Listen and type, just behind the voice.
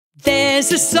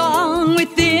There's a song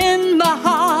within my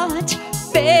heart,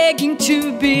 begging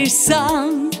to be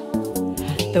sung.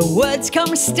 The words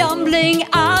come stumbling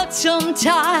out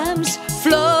sometimes,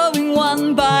 flowing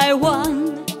one by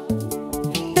one.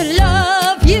 The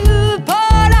love you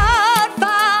poured out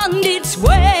found its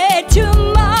way to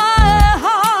my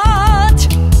heart.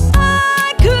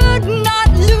 I could not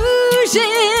lose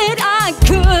it, I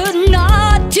could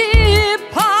not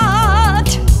depart.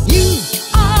 You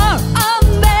are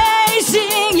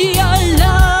amazing, you're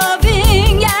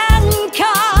loving and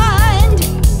kind.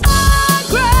 A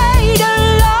greater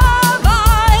love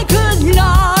I could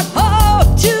not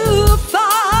hope to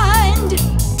find.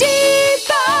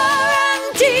 Deeper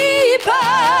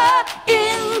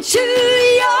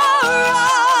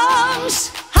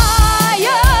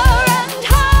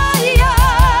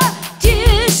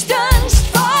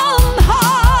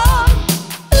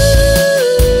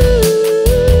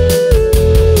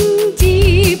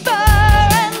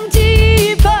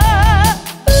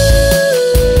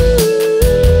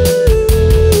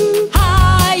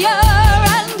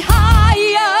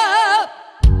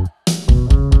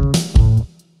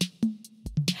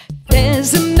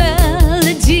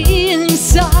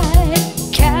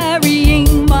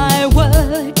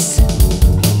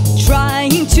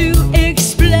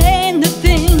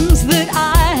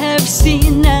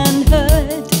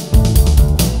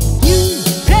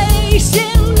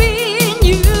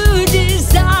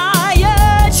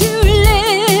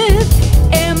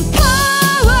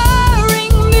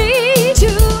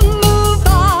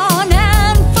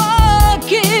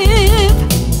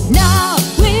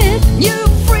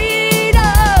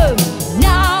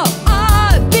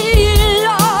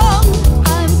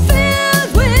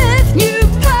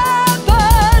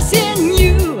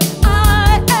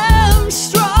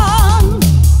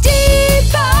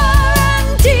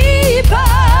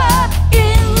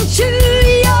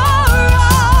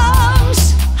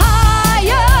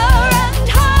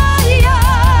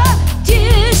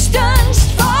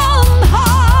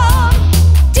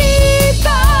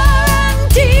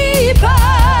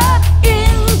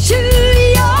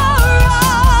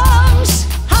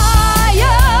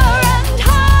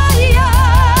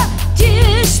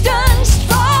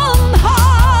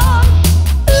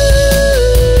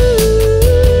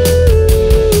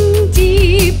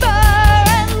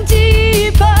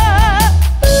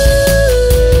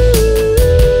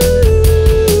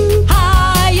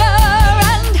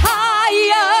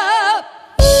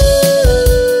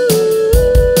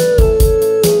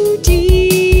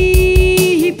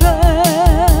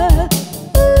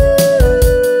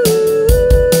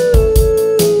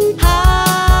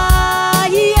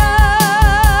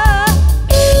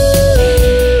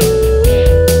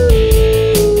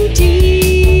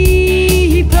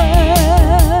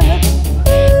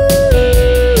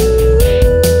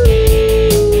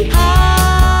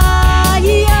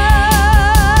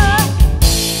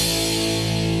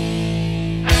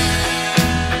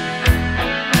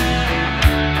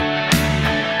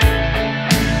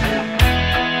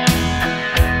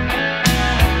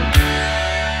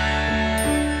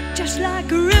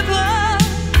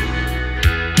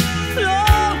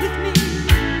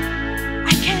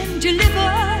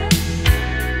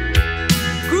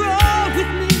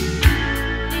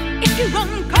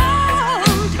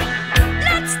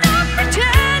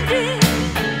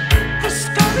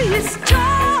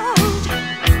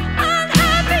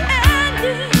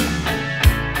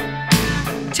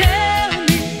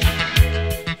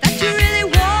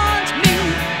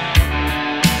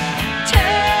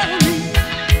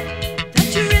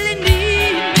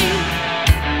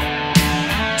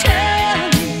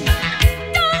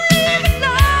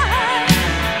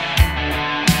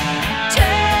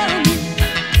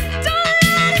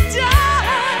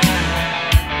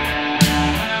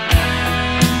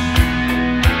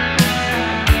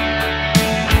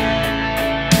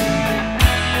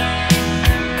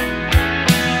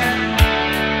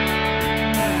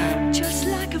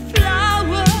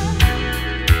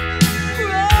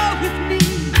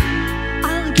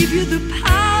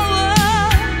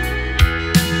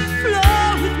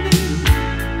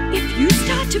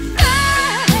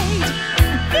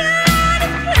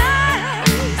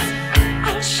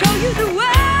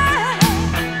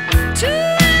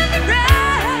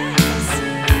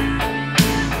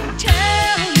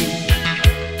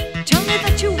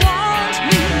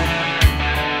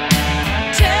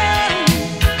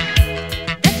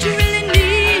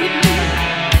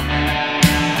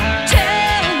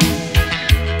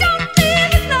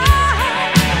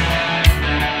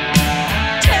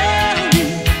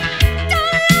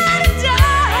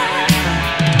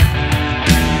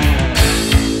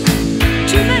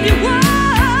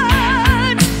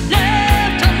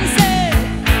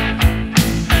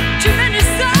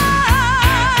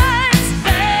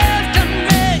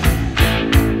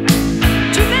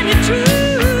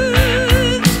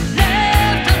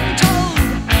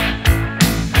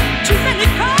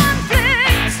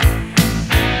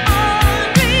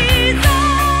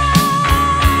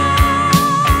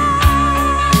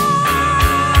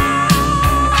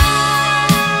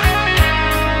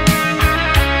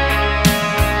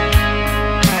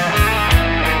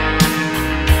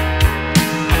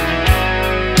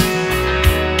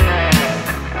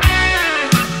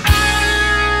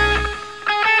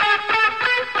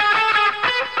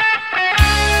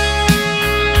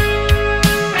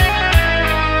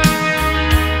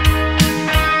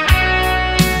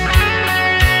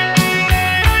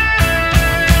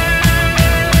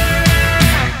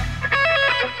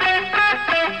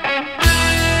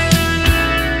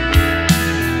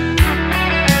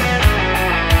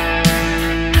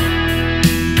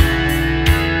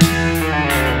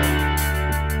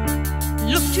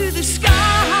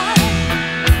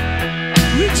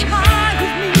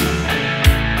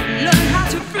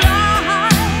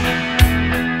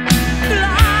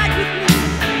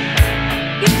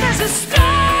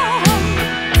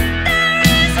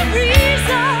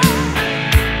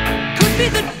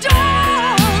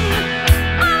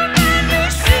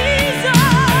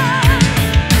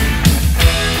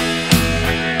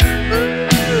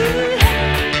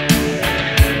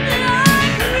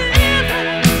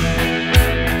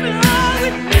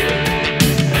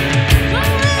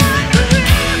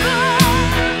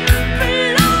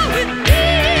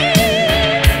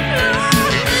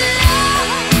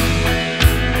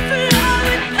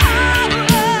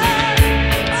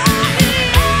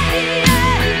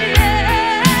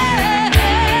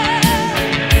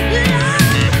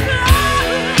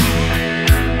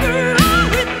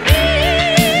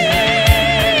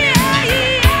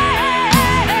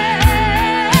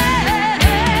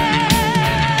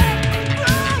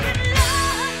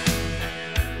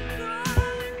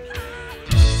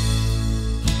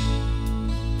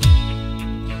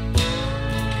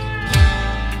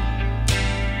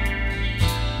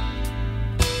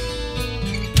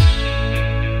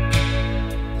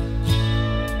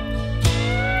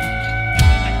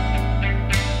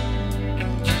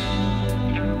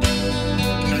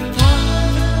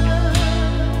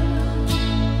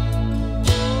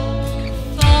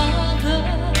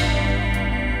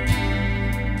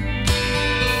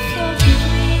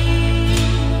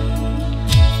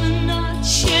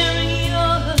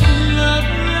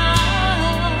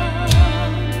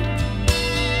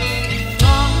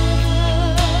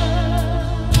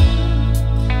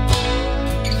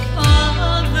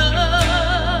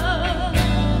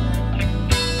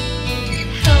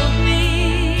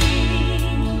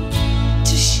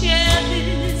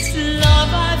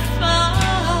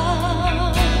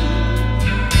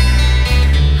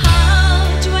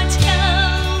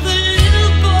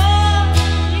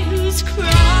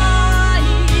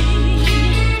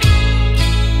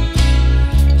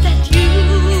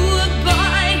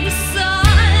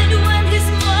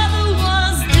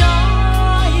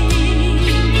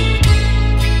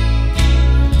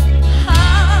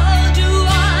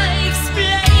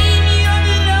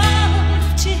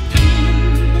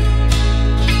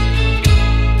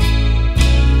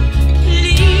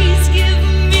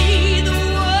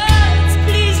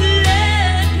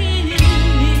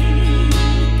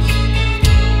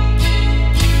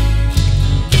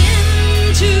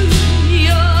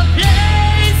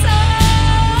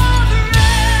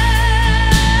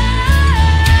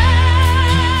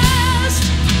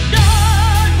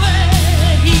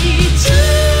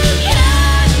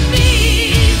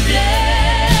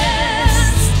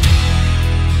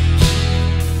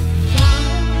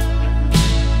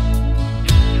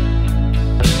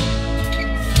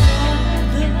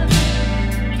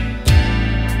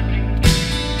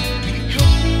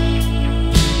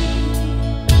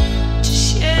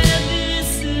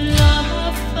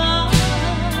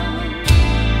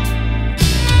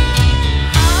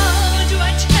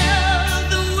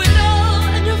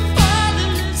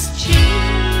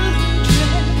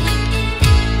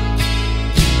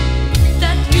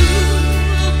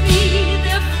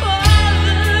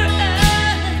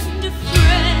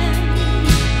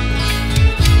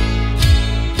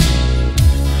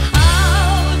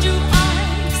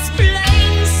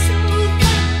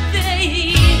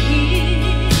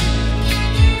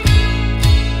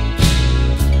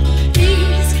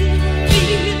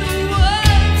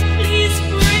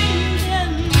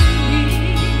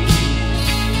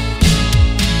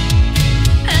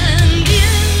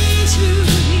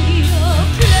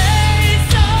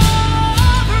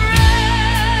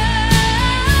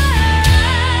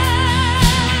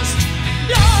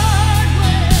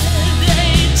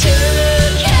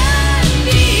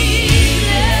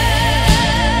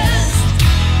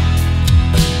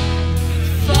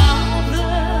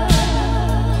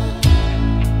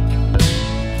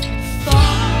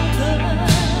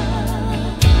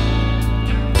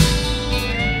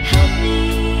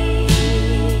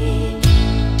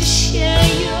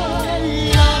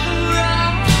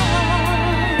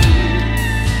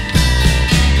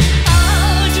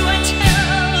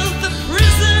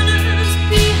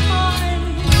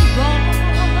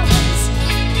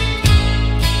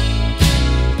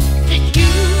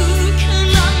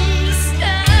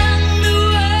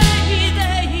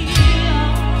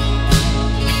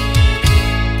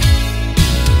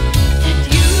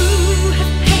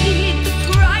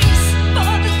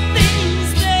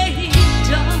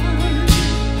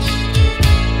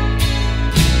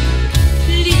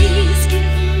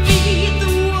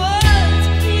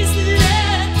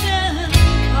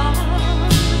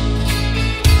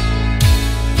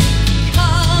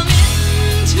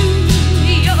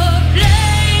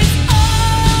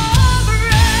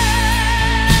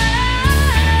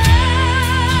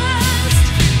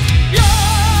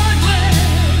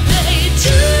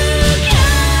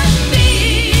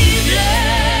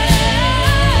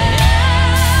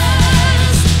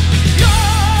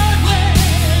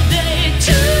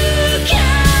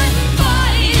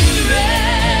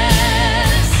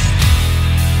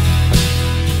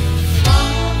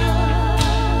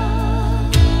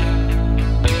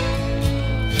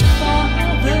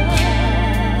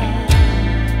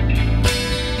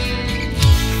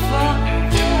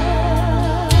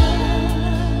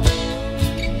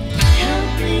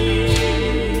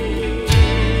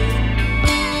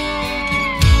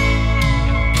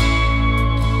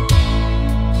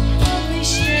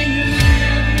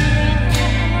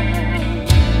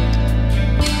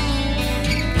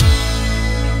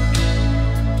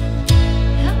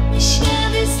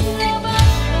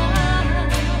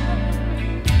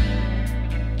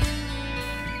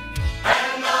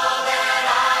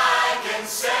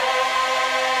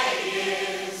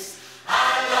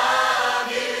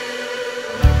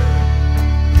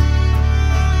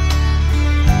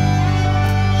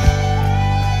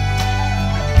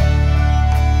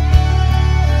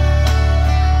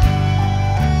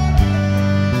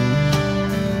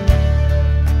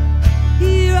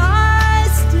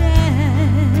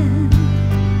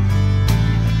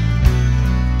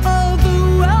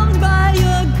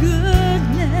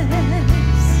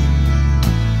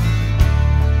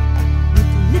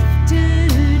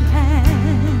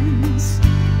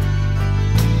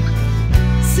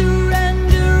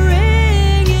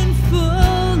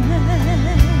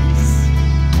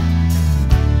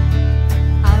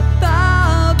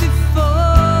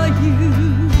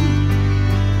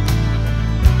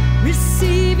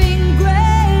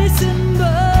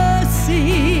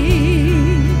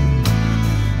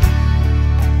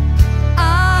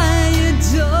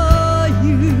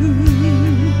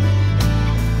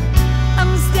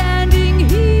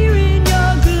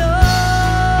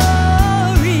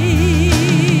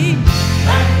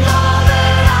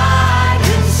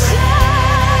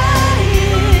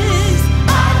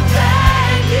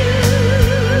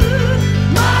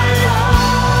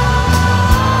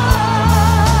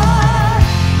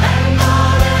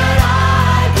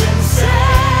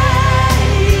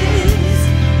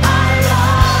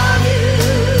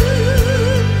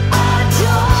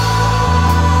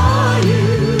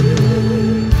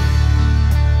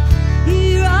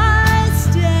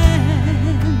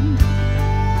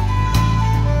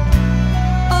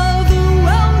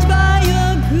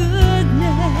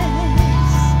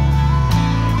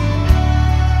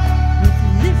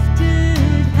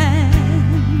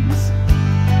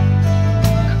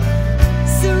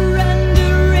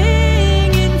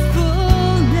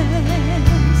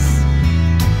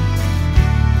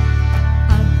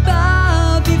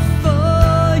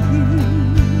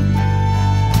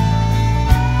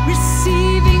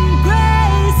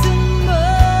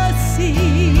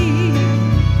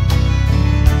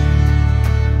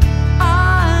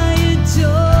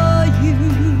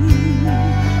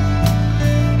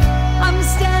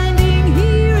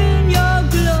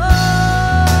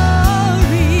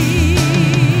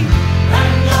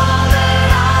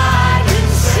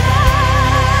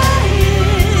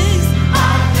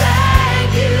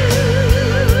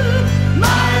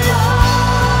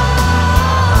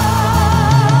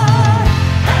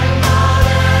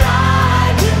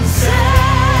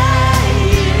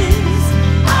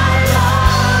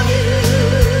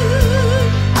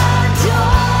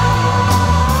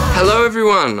Hello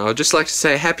everyone, I would just like to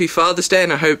say Happy Father's Day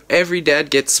and I hope every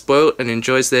dad gets spoilt and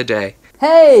enjoys their day.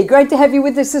 Hey, great to have you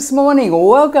with us this morning.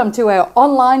 Welcome to our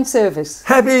online service.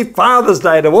 Happy Father's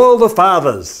Day to all the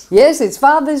fathers. Yes, it's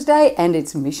Father's Day and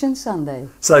it's Mission Sunday.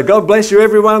 So God bless you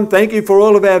everyone. Thank you for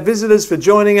all of our visitors for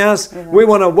joining us. Yeah. We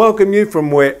want to welcome you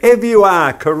from wherever you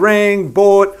are, Kerrang,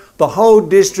 Boort, the whole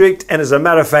district, and as a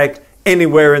matter of fact,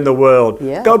 anywhere in the world.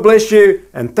 Yeah. God bless you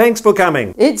and thanks for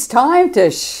coming. It's time to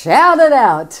shout it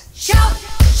out. Shout,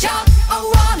 shout, I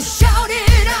want to shout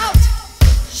it out.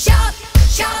 Shout,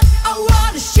 shout, I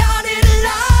want to shout it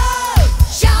loud.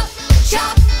 Shout,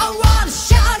 shout, I want to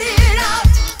shout it out.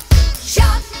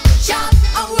 Shout, shout,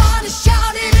 I want to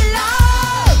shout it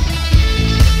loud.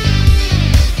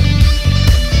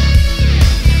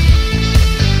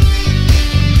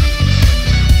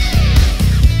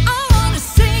 I want to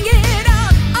sing it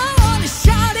out. I want to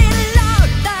shout it loud.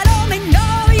 That all may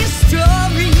know your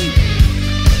story.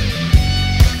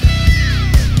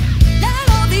 Let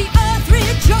all the earth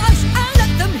rejoice and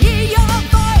let them hear your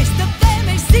voice, that they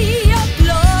may see your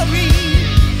glory.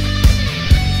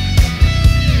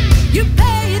 You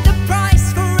paid the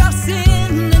price for our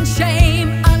sin and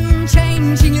shame,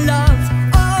 unchanging love,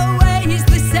 always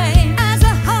the same. As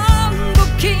a humble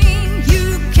king,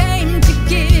 you came to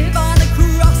give. On a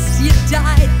cross you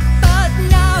died, but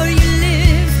now you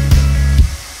live.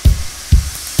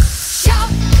 Shout,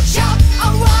 shout,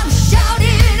 I want to shout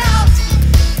it out.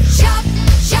 Shout,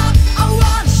 shout, I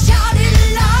want to shout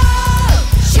it loud.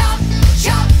 Shout,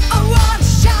 shout, I want to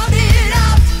shout it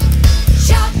out.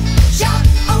 Shout, shout,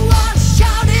 I want to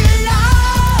shout it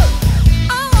loud.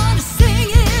 I want to sing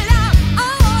it out. I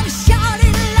want to shout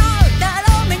it loud, that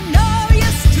all may know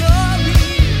your story.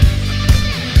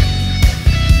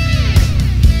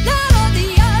 Let all the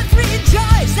earth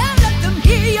rejoice and let them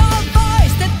hear your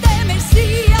voice, that they may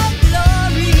see your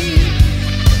glory.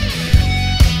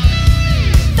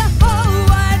 The whole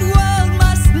wide world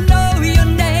must know your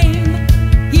name.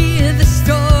 Hear the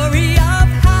story of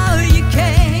how you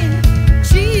came.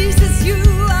 Jesus, you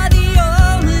are the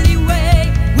only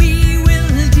way. We will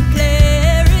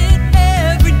declare it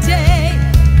every day.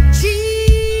 Jesus,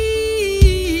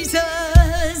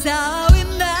 our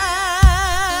Emmanuel,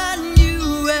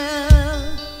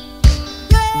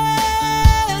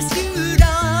 rescued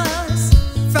us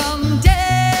from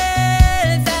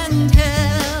death and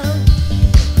hell.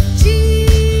 Jesus,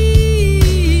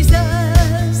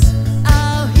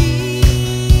 our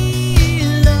healer,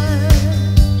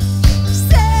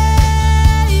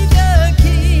 Savior,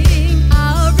 King,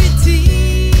 our Redeemer.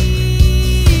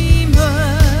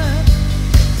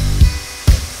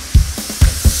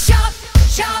 Shout,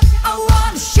 shout, I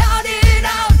want to shout it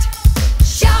out.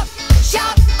 Shout,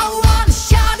 shout, I want to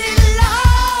shout it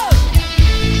loud.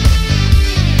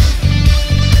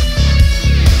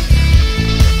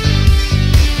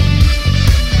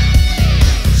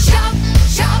 Shout,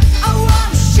 shout, I want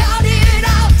to shout it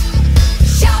out.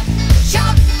 Shout,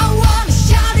 shout, I want to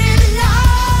shout it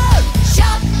loud.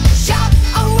 Shout, shout,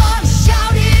 I want to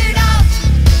shout it out.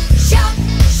 Shout,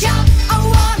 shout, I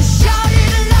want to shout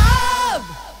it loud.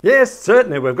 Yes,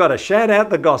 certainly. We've got to shout out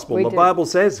the gospel. We The do. Bible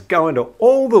says, go into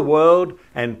all the world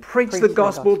and preach the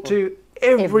gospel to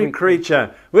every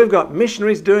creature. We've got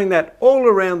missionaries doing that all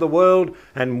around the world,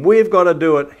 and we've got to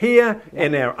do it here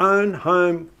in our own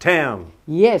hometown.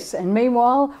 Yes, and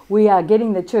meanwhile, we are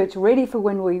getting the church ready for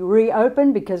when we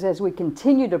reopen, because as we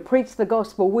continue to preach the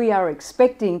gospel, we are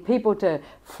expecting people to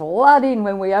flood in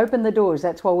when we open the doors.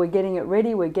 That's why we're getting it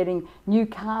ready. We're getting new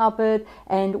carpet,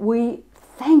 and we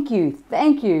thank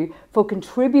you for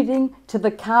contributing to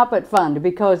the Carpet Fund,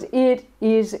 because it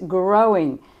is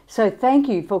growing. So thank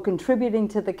you for contributing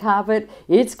to the carpet.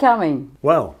 It's coming.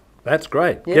 Well, that's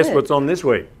great. Yeah. Guess what's on this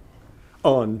week?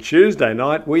 On Tuesday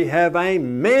night, we have a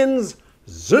men's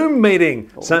Zoom meeting.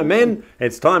 So men,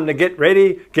 it's time to get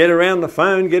ready, get around the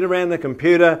phone, get around the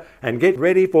computer, and get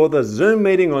ready for the Zoom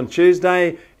meeting on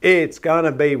Tuesday. It's going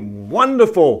to be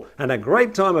wonderful and a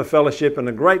great time of fellowship and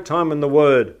a great time in the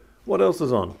Word. What else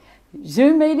is on?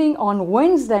 Zoom meeting on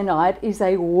Wednesday night is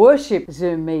a worship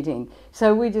Zoom meeting.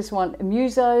 So we just want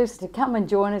musos to come and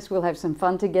join us. We'll have some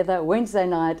fun together Wednesday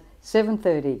night,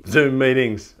 7:30. Zoom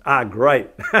meetings are great.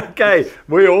 Okay,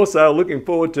 we also are looking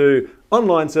forward to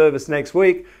online service next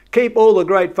week. Keep all the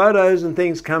great photos and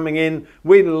things coming in.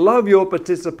 We love your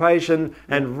participation.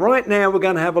 And right now we're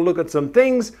going to have a look at some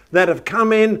things that have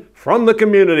come in from the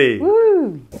community.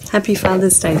 Woo! Happy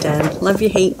Father's Day, Dad. Love you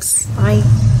heaps. Bye.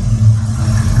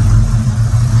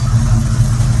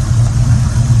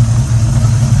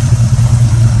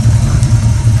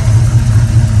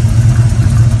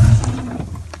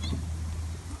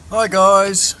 Hi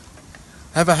guys,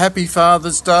 Have a happy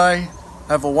Father's Day.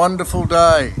 Have a wonderful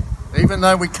day. Even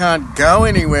though we can't go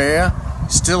anywhere,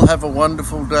 still have a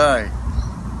wonderful day.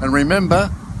 And remember,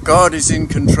 God is in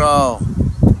control.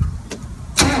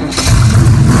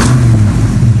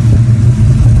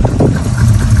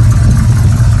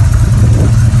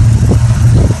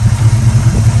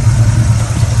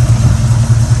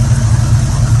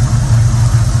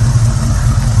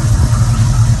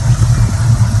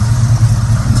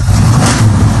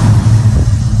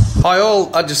 Hi all,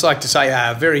 I'd just like to say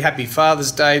a very happy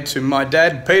Father's Day to my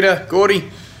dad, Peter Gordy.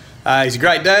 He's a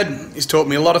great dad. He's taught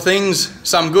me a lot of things,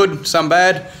 some good, some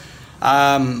bad.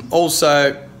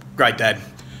 Also, great dad.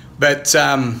 But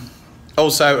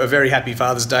also a very happy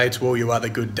Father's Day to all you other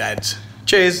good dads.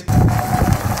 Cheers.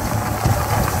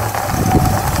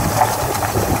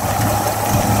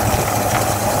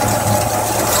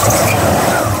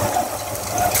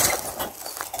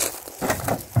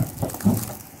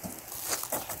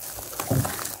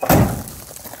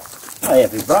 Hey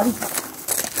everybody,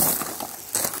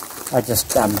 I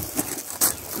just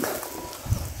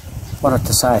wanted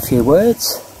to say a few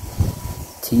words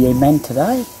to you men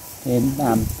today in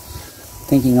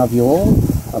thinking of you all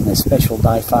on this special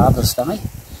day, Father's Day,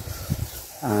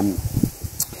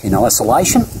 in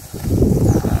isolation,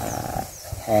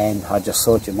 and I just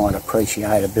thought you might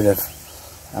appreciate a bit of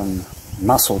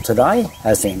muscle today,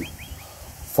 as in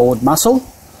Ford muscle.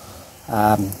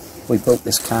 We built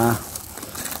this car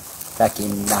back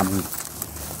 13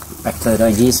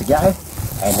 years ago,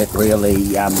 and it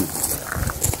really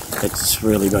it's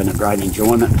really been a great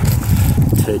enjoyment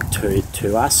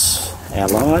to us, our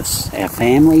lives, our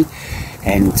family,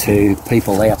 and to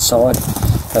people outside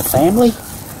the family.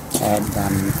 And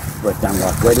we've done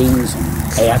like weddings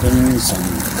and outings, and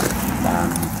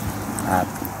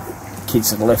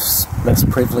kids that are less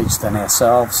privileged than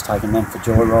ourselves, taking them for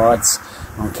joyrides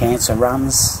on cancer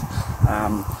runs.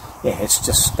 Yeah, it's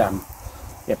just,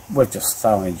 yeah, we've just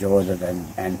thoroughly enjoyed it,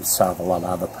 and so have a lot of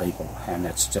other people, and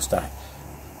it's just a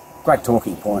great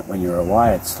talking point when you're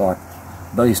away. It's like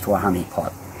bees to a honey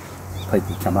pot.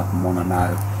 People come up and want to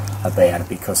know about it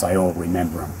because they all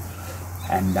remember them.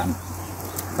 And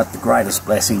but the greatest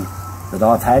blessing that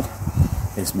I've had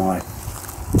is my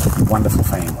wonderful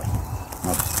family.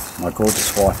 My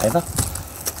gorgeous wife Heather,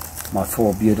 my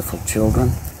 4 beautiful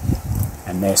children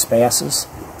and their spouses,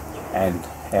 and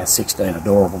our 16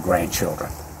 adorable grandchildren.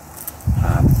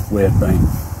 We've been,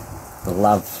 the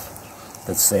love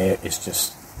that's there is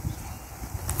just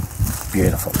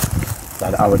beautiful.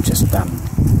 But I would just,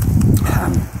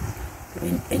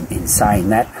 in saying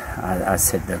that, I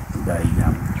said that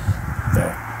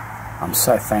I'm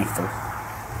so thankful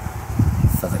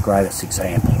for the greatest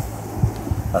example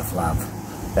of love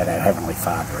that our Heavenly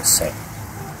Father has set.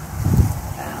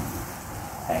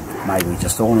 And may we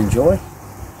just all enjoy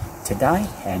today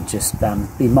and just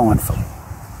be mindful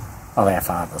of our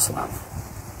Father's love,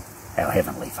 our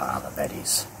Heavenly Father, that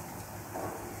is.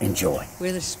 Enjoy.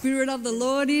 Where the Spirit of the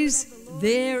Lord is,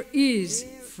 there is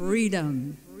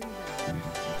freedom.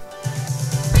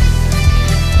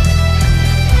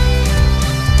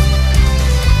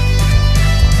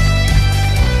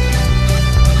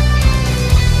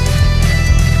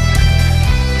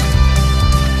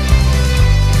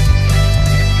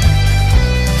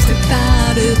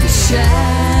 Out of the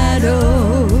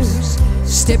shadows,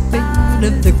 step out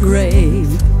of the grave,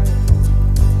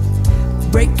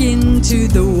 break into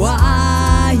the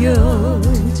wild,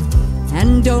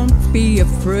 and don't be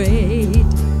afraid.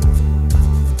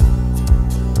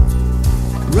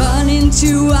 Run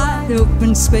into wide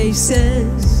open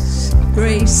spaces,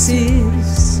 grace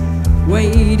is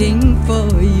waiting for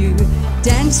you.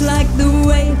 Dance like the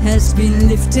weight has been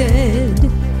lifted,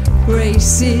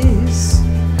 grace is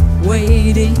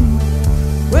waiting.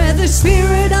 Where the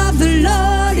Spirit of the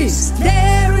Lord is,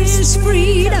 there is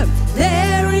freedom,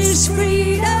 there is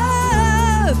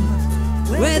freedom.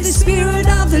 Where the Spirit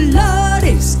of the Lord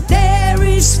is, there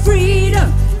is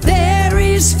freedom, there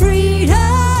is freedom.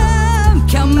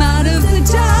 Come out of the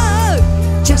dark,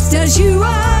 just as you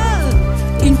are,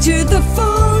 into the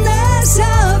fullness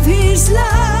of His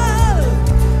love.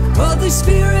 For the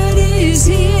Spirit is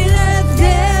here, let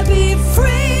there be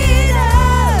freedom.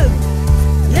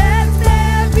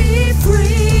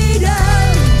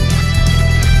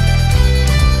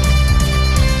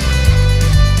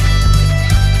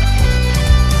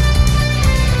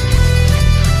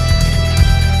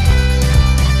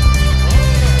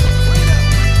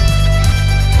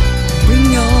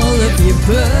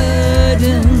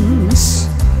 Burdens,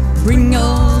 bring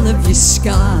all of your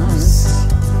scars.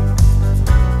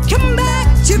 Come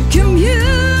back to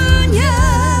communion,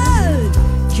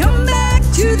 come back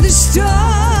to the restored.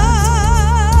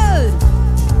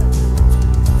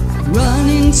 Run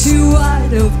into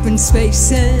wide open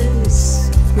spaces.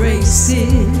 Grace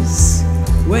is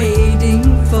waiting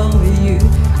for you.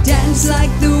 Dance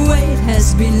like the weight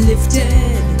has been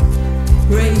lifted.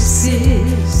 Grace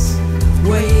is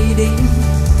waiting.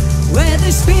 Where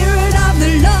the Spirit of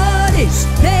the Lord is,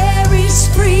 there is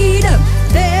freedom.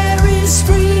 There is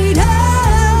freedom.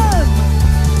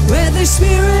 Where the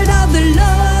Spirit of the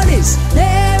Lord is,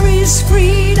 there is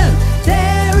freedom.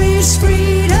 There is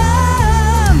freedom.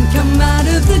 Come out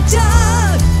of the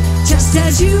dark, just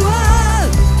as you are,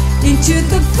 into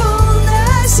the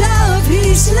fullness of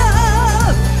His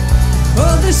love.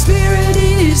 Oh, the Spirit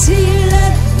is here.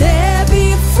 Let there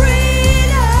be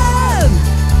freedom.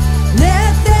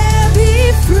 Let there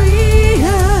be freedom.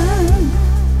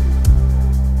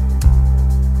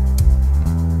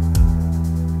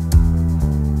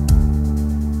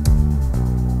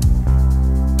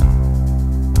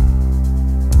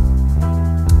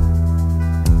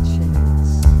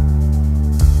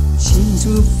 Chains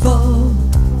will fall,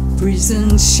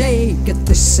 prisons shake at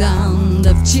the sound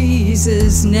of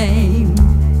Jesus' name.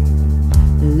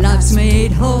 Lives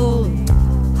made whole,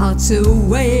 hearts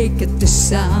awake at the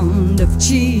sound of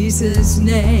Jesus'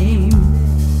 name.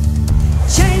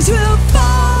 Chains will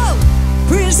fall,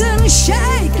 prisons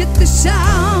shake at the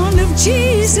sound of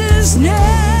Jesus'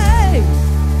 name.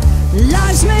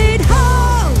 Lives made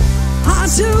whole,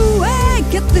 hearts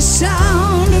awake at the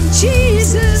sound of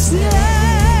Jesus' name.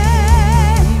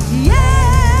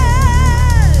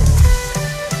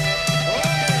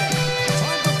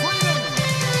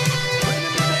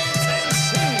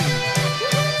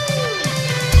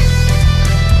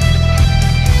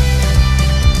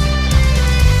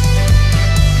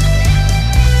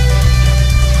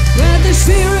 The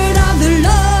Spirit of the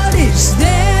Lord is,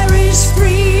 there is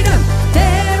freedom.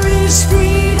 There is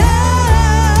freedom.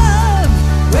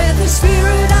 Where the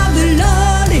Spirit of the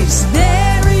Lord is,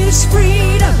 there is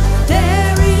freedom.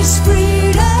 There is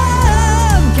freedom.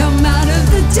 Come out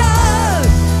of the dark,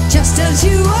 just as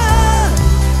you are,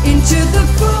 into the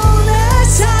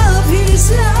fullness of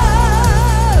His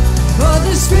love. For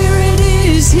the Spirit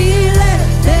is here.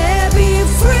 Let there be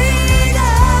freedom.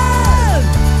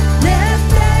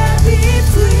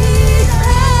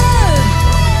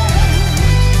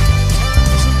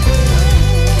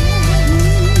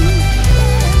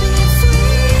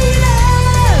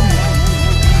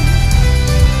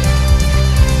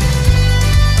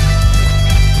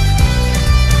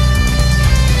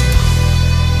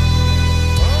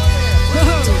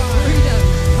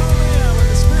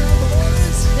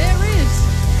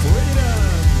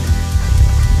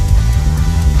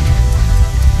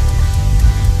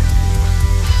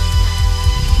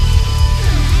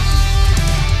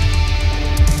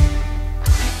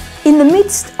 In the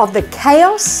midst of the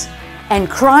chaos and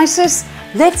crisis,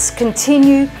 let's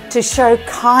continue to show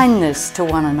kindness to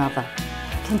one another.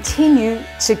 Continue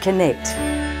to connect.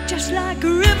 Just like a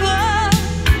river,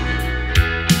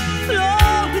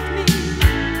 flow with me.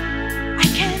 I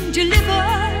can deliver.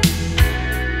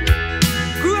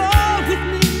 Grow with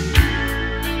me.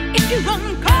 If you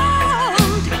run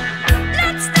cold,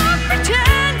 let's stop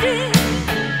pretending.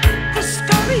 The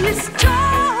story is told.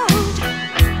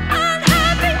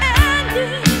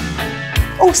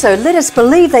 Also, let us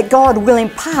believe that God will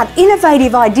impart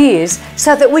innovative ideas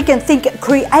so that we can think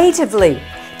creatively,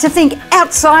 to think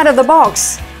outside of the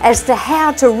box as to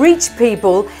how to reach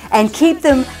people and keep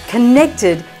them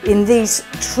connected in these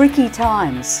tricky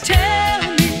times. Tell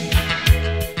me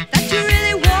that you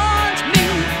really want me.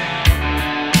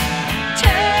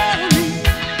 Tell me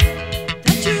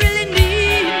that you really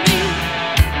need me.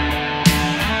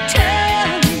 Tell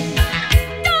me,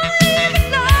 don't leave it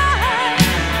lie.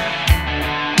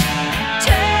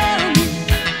 Tell me,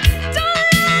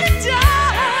 don't let it die.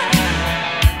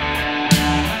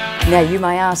 Now you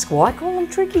may ask, why call them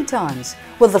tricky times?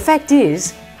 Well, the fact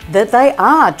is that they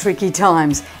are tricky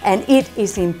times, and it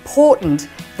is important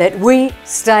that we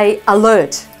stay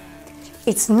alert.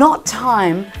 It's not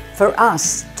time for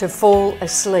us to fall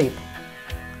asleep.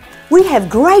 We have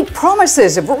great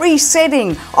promises of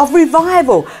resetting, of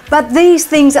revival, but these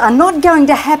things are not going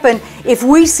to happen if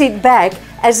we sit back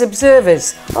as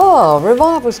observers. Oh,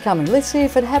 revival's coming, let's see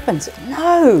if it happens.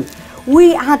 No,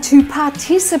 we are to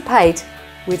participate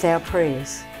with our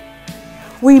prayers.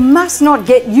 We must not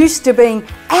get used to being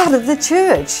out of the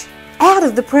church, out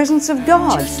of the presence of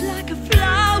God. Just like a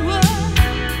flower,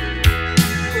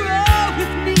 grow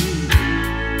with me.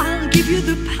 I'll give you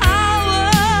the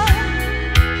power.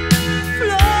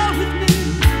 Flow with me.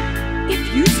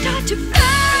 If you start to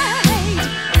fade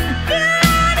and feel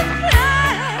out of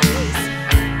place,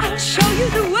 I'll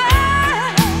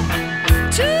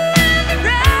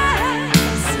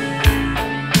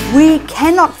We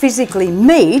cannot physically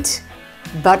meet,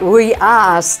 but we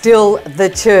are still the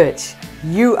church.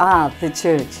 You are the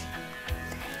church.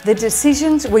 The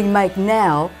decisions we make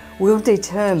now will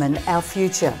determine our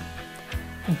future.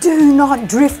 Do not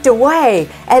drift away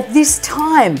at this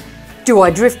time. Do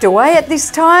I drift away at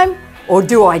this time, or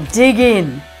do I dig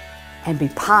in and be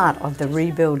part of the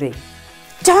rebuilding?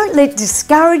 Don't let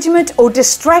discouragement or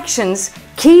distractions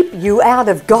keep you out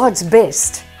of God's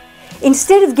best.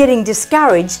 Instead of getting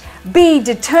discouraged, be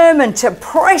determined to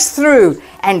press through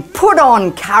and put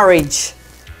on courage.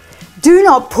 Do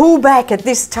not pull back at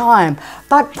this time,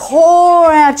 but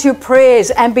pour out your prayers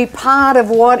and be part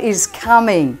of what is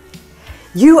coming.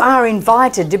 You are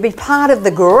invited to be part of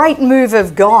the great move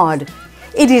of God.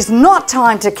 It is not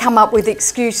time to come up with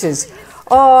excuses.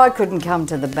 Oh, I couldn't come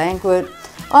to the banquet.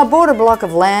 I bought a block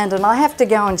of land and I have to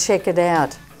go and check it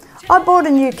out. I bought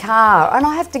a new car and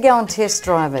I have to go and test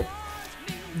drive it.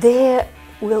 There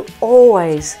will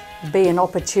always be an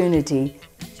opportunity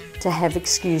to have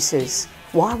excuses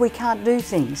why we can't do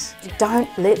things. Don't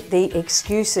let the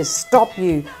excuses stop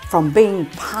you from being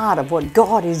part of what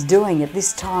God is doing at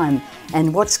this time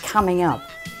and what's coming up.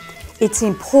 It's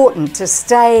important to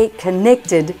stay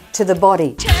connected to the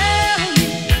body. Tell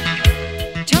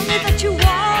me that you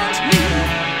want me.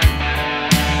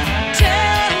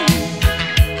 Tell me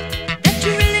that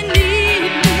you really need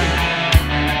me.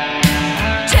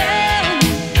 Tell me,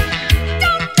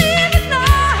 don't leave at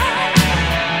night.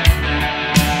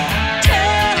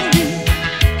 Tell me,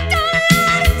 don't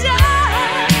let it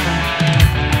die.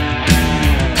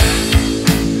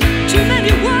 Too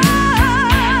many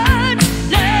words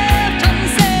left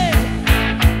unsaid.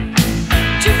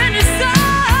 Too many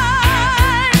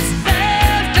signs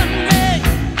left unread.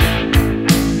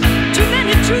 Too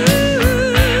many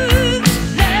truths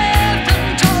left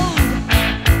untold.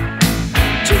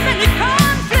 Too many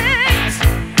conflicts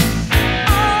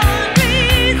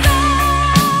unresolved.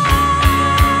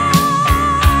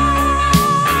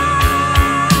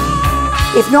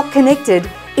 If not connected,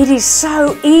 it is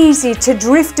so easy to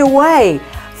drift away,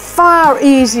 far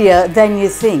easier than you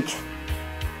think.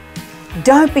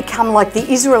 Don't become like the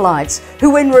Israelites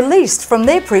who, when released from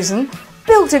their prison,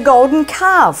 built a golden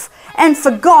calf and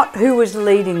forgot who was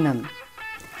leading them.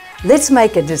 Let's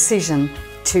make a decision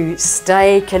to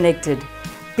stay connected.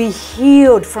 Be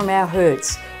healed from our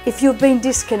hurts. If you've been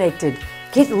disconnected,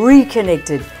 get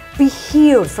reconnected. Be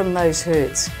healed from those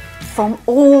hurts, from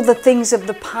all the things of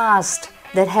the past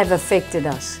that have affected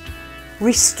us.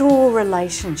 Restore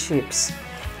relationships.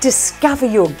 Discover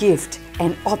your gift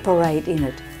and operate in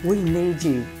it. We need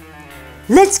you.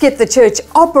 Let's get the church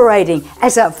operating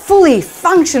as a fully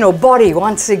functional body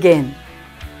once again.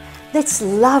 Let's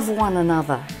love one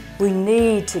another. We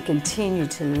need to continue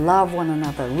to love one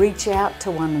another, reach out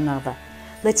to one another.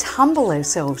 Let's humble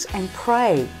ourselves and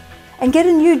pray and get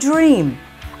a new dream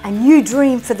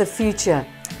for the future.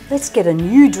 Let's get a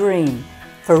new dream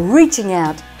for reaching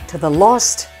out to the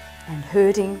lost and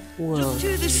hurting world.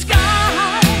 To the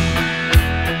sky,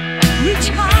 reach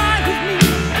high with me,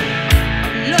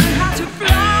 learn how to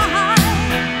fly,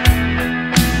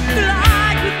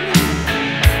 glide with me.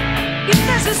 If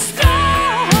there's a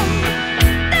storm,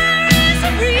 there is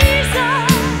a reason.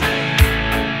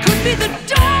 Could be the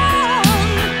dawn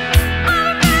of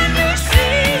a brand new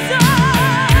season.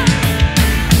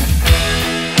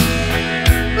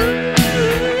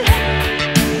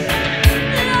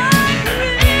 Like a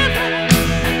river,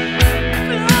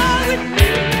 flow with me.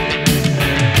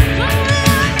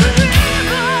 Like a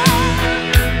river,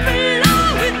 flow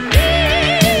with me.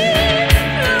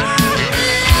 Flow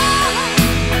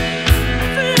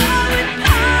with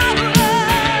power.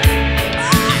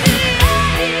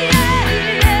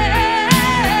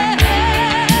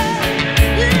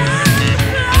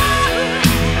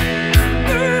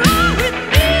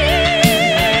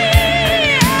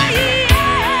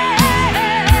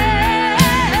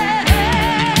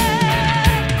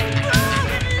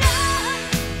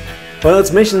 Well,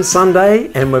 it's Mission Sunday,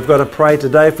 and we've got to pray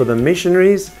today for the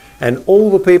missionaries and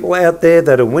all the people out there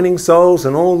that are winning souls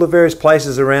in all the various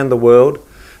places around the world.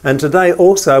 And today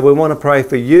also we want to pray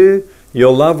for you,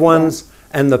 your loved ones,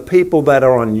 and the people that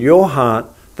are on your heart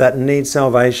that need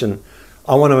salvation.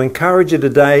 I want to encourage you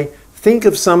today, think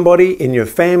of somebody in your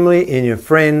family, in your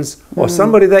friends, or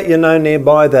somebody that you know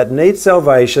nearby that needs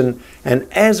salvation, and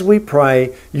as we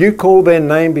pray, you call their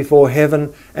name before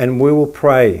heaven and we will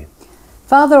pray.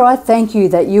 Father, I thank you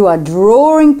that you are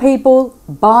drawing people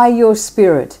by your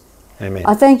Spirit. Amen.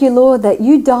 I thank you, Lord, that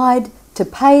you died to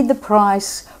pay the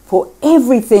price for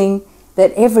everything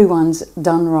that everyone's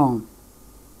done wrong.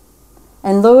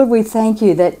 And Lord, we thank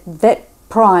you that that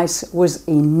price was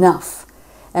enough.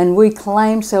 and we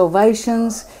claim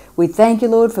salvations. We thank you,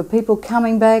 Lord, for people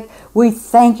coming back. We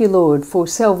thank you, Lord, for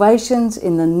salvations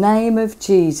in the name of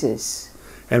Jesus.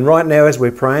 And right now as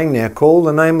we're praying, now call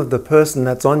the name of the person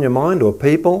that's on your mind or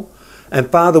people. And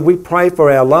Father, we pray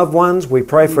for our loved ones, we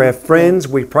pray for our friends,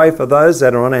 we pray for those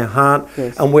that are on our heart.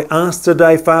 Yes. And we ask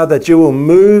today, Father, that you will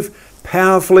move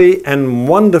powerfully and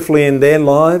wonderfully in their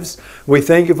lives. We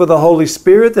thank you for the Holy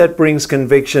Spirit that brings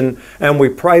conviction, and we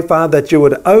pray, Father, that you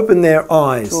would open their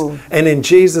eyes. Sure. And in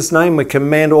Jesus' name we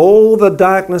command all the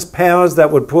darkness powers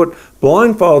that would put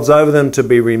blindfolds over them to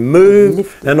be removed,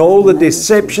 and all the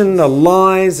deception, the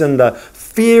lies and the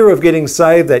fear of getting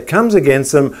saved that comes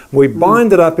against them, we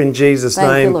bind it up in Jesus' Thank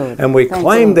you, name, Lord. and we Thank you,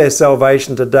 claim Lord. their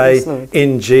salvation today Yes, Lord.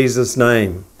 in Jesus'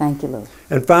 name. Thank you, Lord.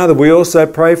 And Father, we also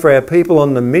pray for our people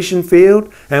on the mission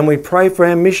field, and we pray for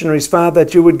our missionaries, Father,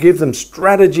 that you would give them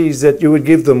strategies, that you would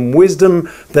give them wisdom,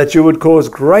 that you would cause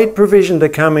great provision to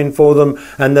come in for them,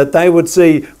 and that they would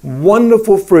see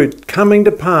wonderful fruit coming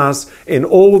to pass in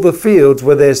all the fields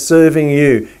where they're serving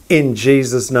you, in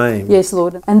Jesus' name. Yes,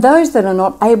 Lord. And those that are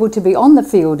not able to be on the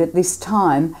field at this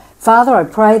time, Father, I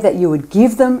pray that you would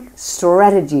give them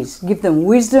strategies, give them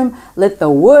wisdom, let the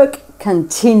work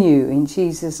continue in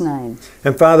Jesus' name.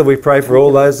 And Father, we pray for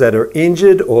all those that are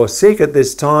injured or sick at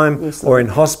this time, Yes, or in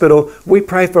hospital. We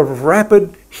pray for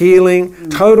rapid healing,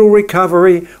 total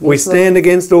recovery. We Yes, stand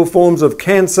against all forms of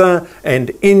cancer and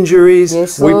injuries.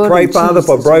 Yes, we Lord, pray, in Father,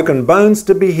 for Jesus' broken bones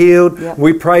to be healed. Yep.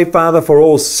 We pray, Father, for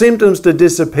all symptoms to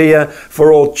disappear,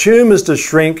 for all tumours to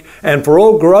shrink, and for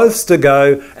all growths to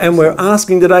go. And we're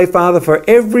asking today, Father, for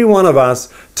every one of us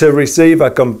to receive a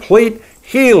complete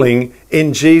healing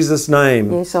in Jesus'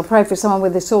 name. Yes, I pray for someone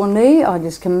with a sore knee. I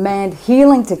just command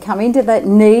healing to come into that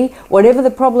knee. Whatever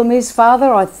the problem is,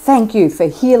 Father, I thank you for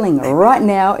healing right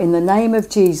now in the name of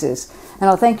Jesus. And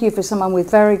I thank you for someone with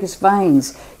varicose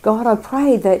veins. God, I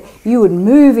pray that you would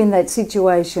move in that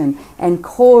situation and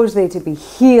cause there to be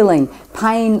healing.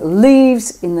 Pain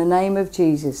leaves in the name of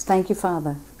Jesus. Thank you,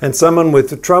 Father. And someone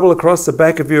with trouble across the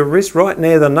back of your wrist, right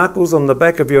near the knuckles on the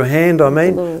back of your hand,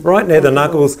 Lord. right near the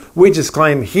knuckles, we just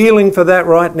claim healing for that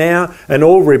right now, and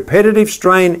all repetitive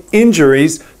strain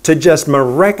injuries to just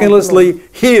miraculously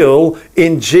heal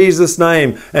in Jesus'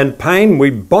 name. And pain, we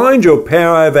bind your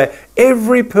power over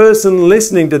every person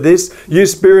listening to this. You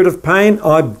spirit of pain,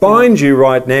 I bind you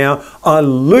right now. I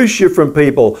loose you from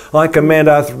people. I command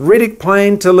arthritic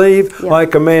pain to leave. Yeah. I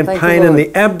command Thank you, pain in Lord.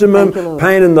 the abdomen, Thank you, Lord.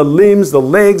 pain in the limbs, the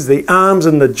legs, the arms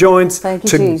and the joints Thank you,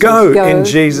 to Jesus. go in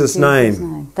Jesus'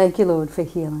 name. Thank you, Lord, for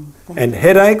healing. Thank And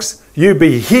headaches, you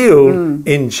be healed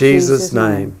in Jesus' Jesus'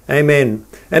 name. Amen.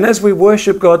 And as we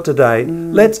worship God today,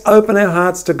 let's open our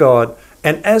hearts to God.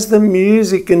 And as the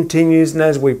music continues and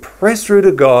as we press through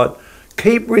to God,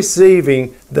 keep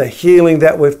receiving the healing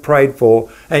that we've prayed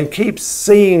for, and keep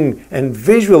seeing and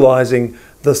visualizing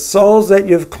the souls that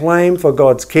you've claimed for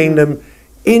God's kingdom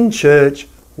in church,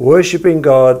 worshiping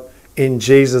God in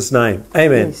Jesus' name.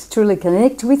 Amen. Yes, truly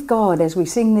connect with God as we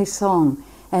sing this song.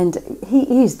 And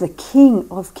He is the King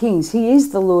of Kings. He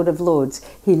is the Lord of Lords.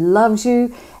 He loves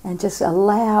you, and just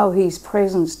allow His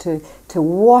presence to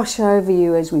wash over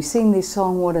you as we sing this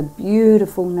song. What a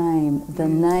beautiful name, the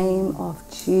name of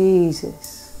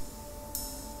Jesus.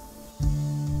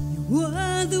 You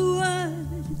were the Word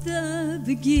at the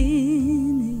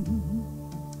beginning,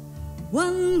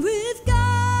 one with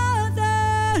God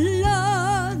the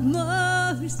Lord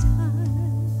Most High.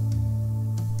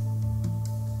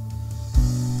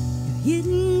 Your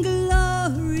hidden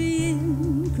glory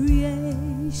in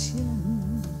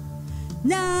creation,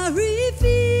 now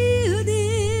revealed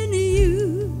in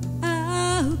you,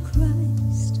 our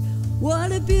Christ.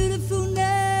 What a beautiful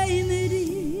name it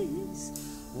is.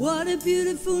 What a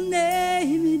beautiful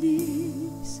name it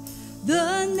is.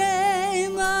 The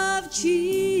name of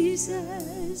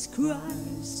Jesus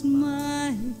Christ,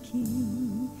 my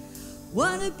King.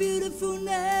 What a beautiful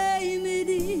name it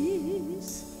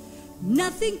is.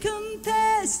 Nothing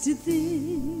compares to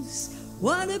this.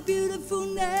 What a beautiful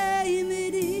name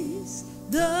it is.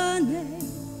 The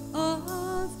name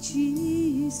of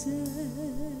Jesus.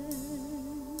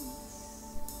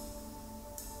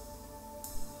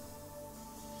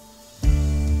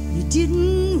 You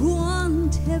didn't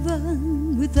want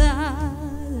heaven without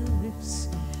us,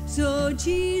 so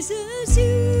Jesus,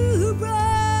 you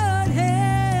brought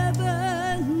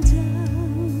heaven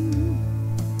down.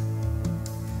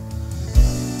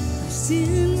 Your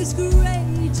sin was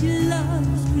great, your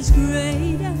love was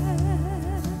greater.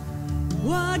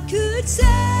 What could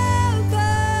separate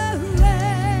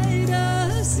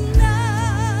us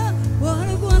now? What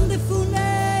a wonderful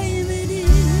name it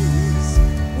is.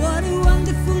 What a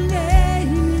wonderful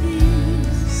name it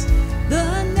is.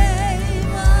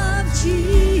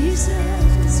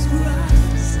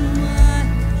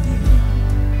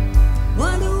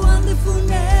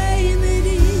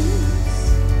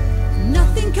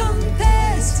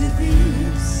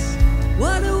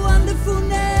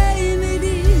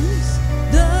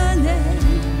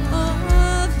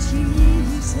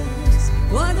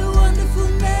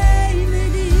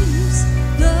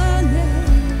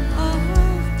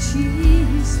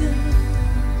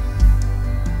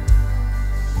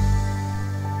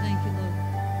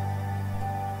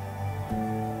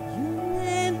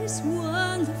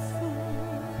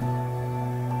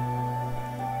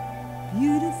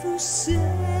 beautiful Savior,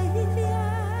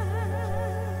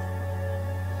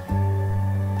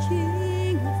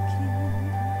 King of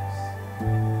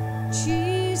Kings,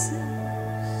 Jesus,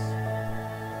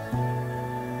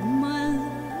 my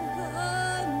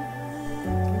Lord, my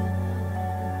God.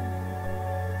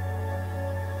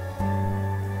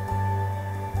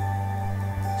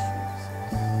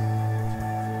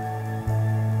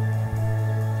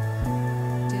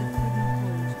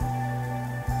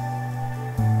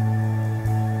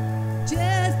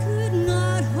 Death could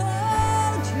not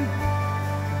hold you,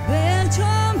 went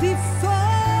on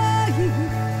before you.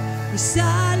 You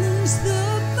silenced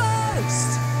the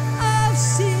boast of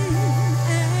sin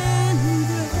and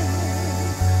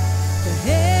grave. The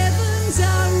heavens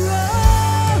are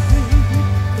roaring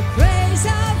the praise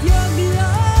of your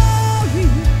glory,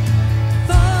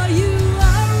 for you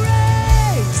are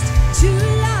raised to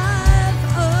life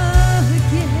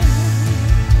again.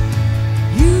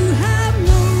 You have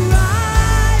no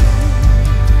rival,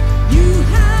 you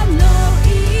have no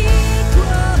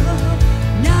equal,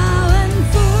 now and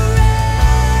forever,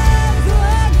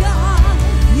 God,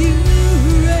 you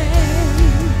reign.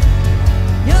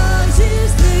 Yours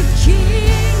is the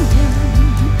kingdom,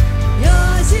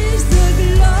 yours is the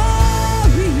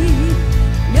glory,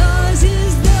 yours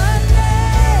is the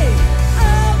name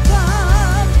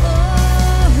above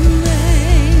all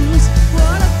names.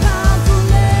 What a powerful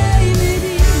name it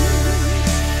is,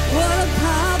 what a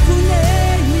powerful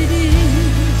name it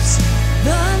is,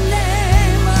 the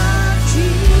name of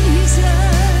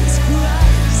Jesus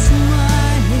Christ,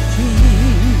 my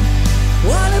King.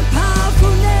 What a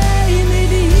powerful name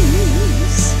it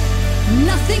is,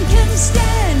 nothing can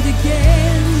stand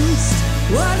against.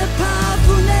 What a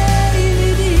powerful name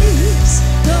it is,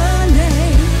 the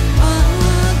name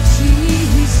of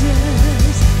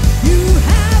Jesus. You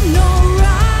have no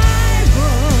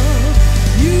rival,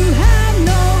 you have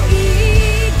no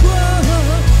equal,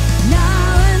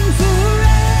 now and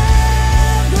forever,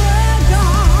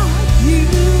 God, you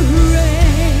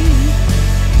reign.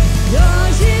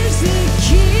 Yours is the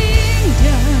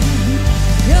kingdom,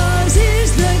 yours is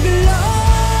the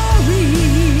glory,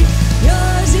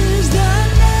 yours is the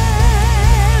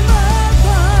name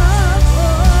above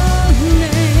all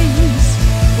names.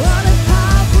 What a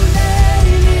powerful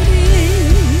name it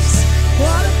is,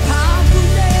 what a powerful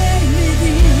name it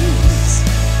is,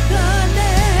 the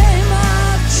name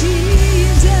of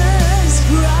Jesus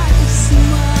Christ,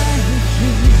 my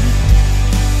King.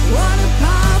 What a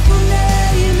powerful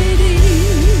name it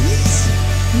is,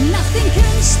 nothing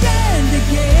can stand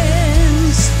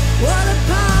against. What a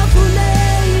powerful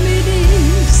name it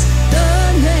is, the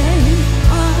name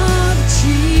of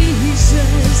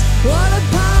Jesus. What a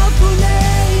powerful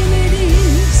name it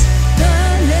is, the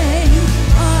name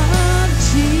of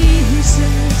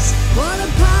Jesus. What a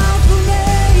powerful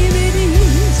name it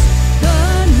is, the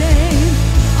name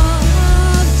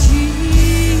of Jesus.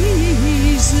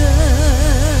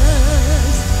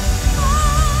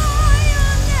 Oh,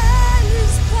 your name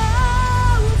is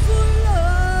powerful,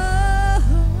 Lord.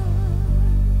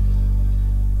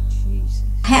 Jesus.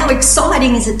 How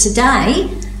exciting is it today,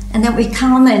 and that we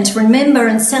come and remember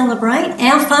and celebrate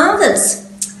our fathers,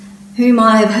 whom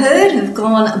I have heard have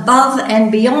gone above and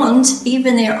beyond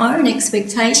even their own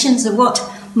expectations of what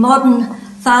modern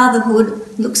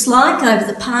fatherhood looks like over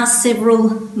the past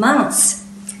several months.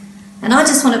 And I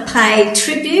just want to pay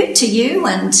tribute to you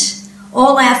and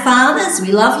all our fathers.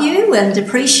 We love you and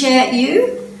appreciate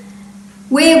you.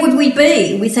 Where would we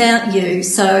be without you?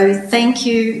 So thank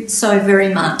you so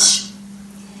very much.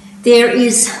 There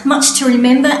is much to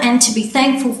remember and to be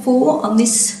thankful for on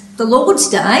this, the Lord's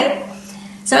Day.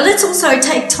 So let's also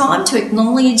take time to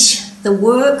acknowledge the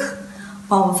work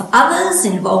of others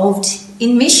involved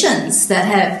in missions that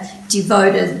have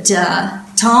devoted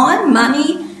time,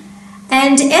 money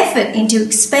and effort into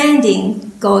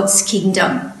expanding God's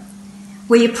kingdom.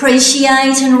 We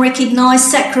appreciate and recognise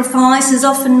sacrifices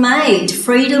often made,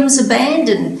 freedoms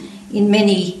abandoned in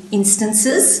many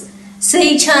instances,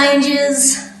 sea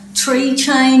changes, tree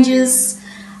changes,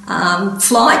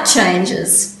 flight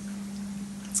changes.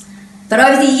 But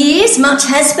over the years, much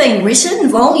has been written,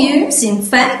 volumes in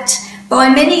fact, by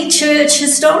many church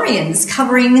historians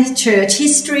covering church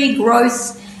history,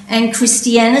 growth and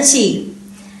Christianity.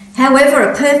 However,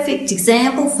 a perfect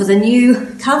example for the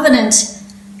new covenant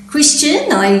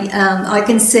Christian I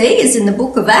can see is in the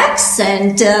book of Acts,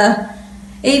 and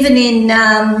even in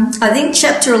I think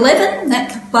chapter 11,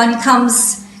 that one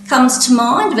comes to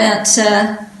mind, about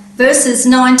verses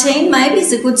 19 maybe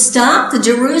is a good start. The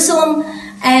Jerusalem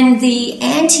and the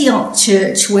Antioch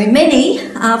church, where many,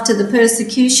 after the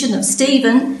persecution of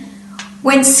Stephen,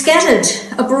 went scattered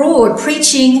abroad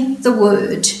preaching the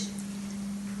word.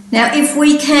 Now, if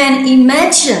we can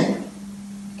imagine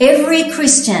every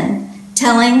Christian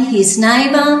telling his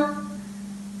neighbour,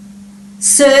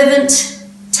 servant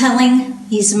telling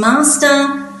his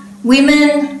master,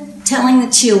 women telling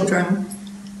the children,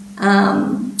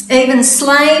 even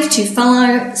slave to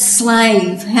fellow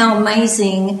slave, how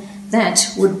amazing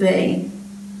that would be.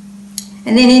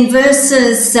 And then in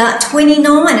verses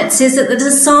 29, it says that the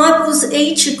disciples,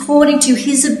 each according to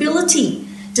his ability,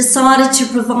 decided to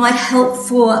provide help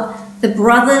for the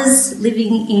brothers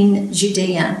living in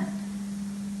Judea.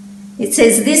 It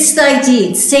says, this they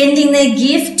did, sending their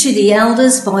gift to the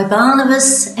elders by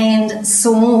Barnabas and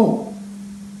Saul.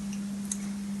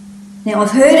 Now,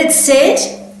 I've heard it said,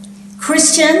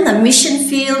 Christian, the mission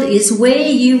field is where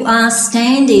you are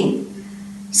standing.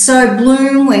 So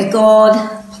bloom where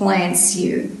God plants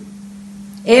you.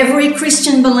 Every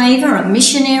Christian believer, a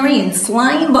missionary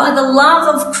inflamed by the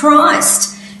love of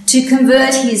Christ to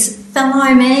convert his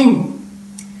fellow men.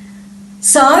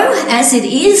 So, as it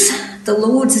is the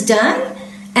Lord's Day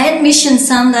and Mission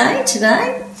Sunday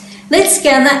today, let's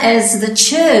gather as the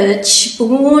church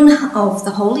born of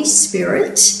the Holy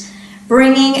Spirit,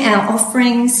 bringing our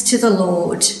offerings to the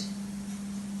Lord.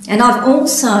 And I've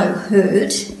also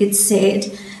heard it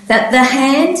said that the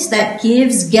hand that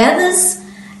gives gathers,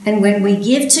 and when we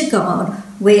give to God,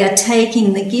 we are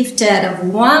taking the gift out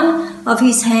of one of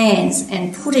his hands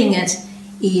and putting it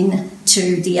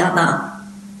into the other.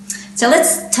 So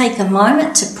let's take a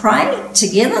moment to pray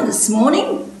together this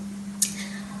morning.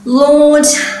 Lord,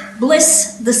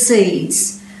 bless the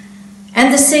seeds,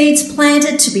 and the seeds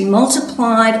planted to be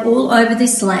multiplied all over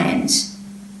this land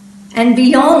and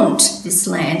beyond this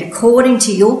land according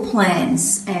to your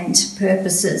plans and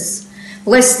purposes.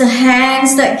 Bless the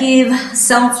hands that give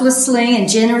selflessly and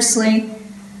generously,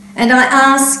 and I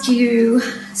ask you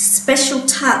special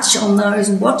touch on those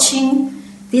watching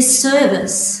this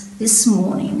service this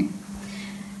morning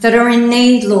that are in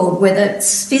need, Lord, whether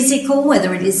it's physical,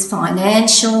 whether it is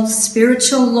financial,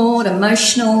 spiritual, Lord,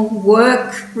 emotional,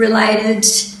 work-related.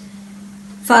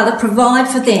 Father, provide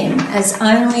for them as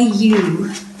only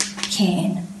you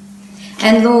can.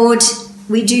 And Lord,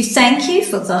 we do thank you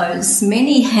for those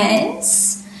many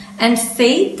hands and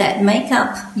feet that make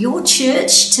up your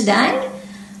church today.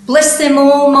 Bless them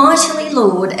all mightily,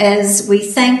 Lord, as we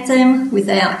thank them with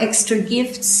our extra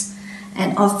gifts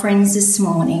and offerings this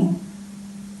morning.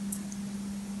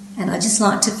 And I'd just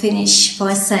like to finish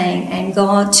by saying, and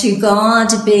to God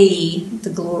be the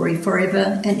glory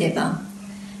forever and ever.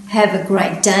 Have a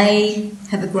great day,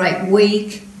 have a great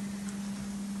week,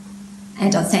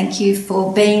 and I thank you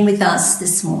for being with us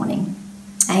this morning.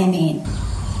 Amen.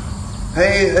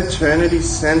 Hey, Eternity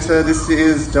Centre, this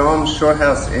is Dom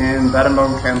Shorthouse in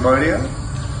Battambang, Cambodia.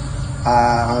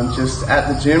 I'm just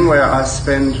at the gym where I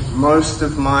spend most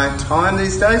of my time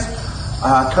these days,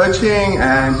 coaching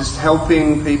and just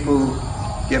helping people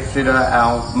get fitter.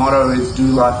 Our motto is do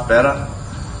life better,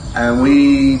 and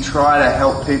we try to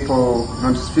help people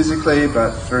not just physically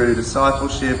but through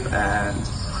discipleship and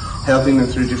helping them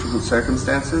through difficult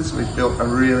circumstances. We've built a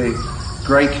really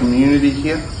great community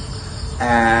here,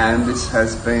 and this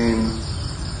has been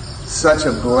such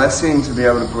a blessing to be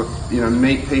able to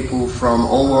meet people from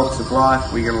all walks of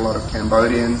life. We get a lot of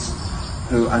Cambodians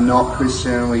who are not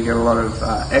Christian. We get a lot of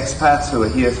expats who are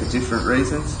here for different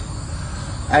reasons.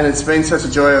 And it's been such a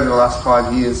joy over the last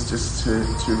 5 years just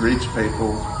to reach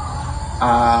people.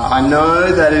 I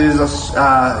know that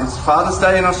it's Father's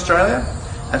Day in Australia.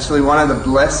 Actually, one of the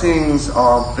blessings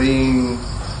of being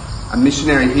a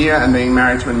missionary here and being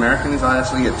married to an American is I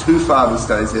actually get 2 Father's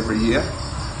Days every year.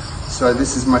 So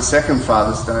this is my second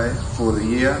Father's Day for the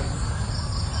year.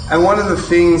 And one of the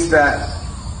things that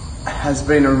has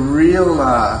been a really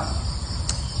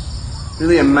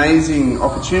amazing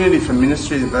opportunity for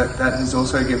ministry that has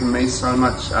also given me so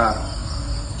much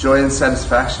joy and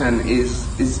satisfaction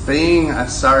is being a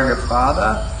surrogate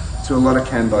father to a lot of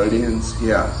Cambodians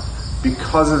here.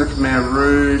 Because of the Khmer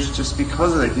Rouge, just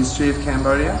because of the history of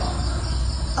Cambodia,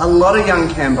 a lot of young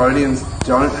Cambodians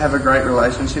don't have a great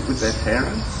relationship with their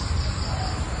parents.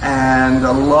 And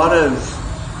a lot of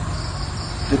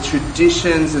the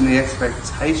traditions and the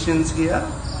expectations here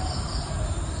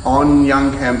on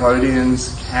young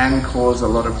Cambodians can cause a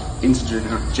lot of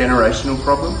intergenerational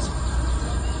problems.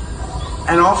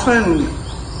 And often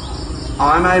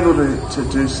I'm able to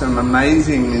do some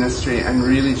amazing ministry and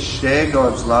really share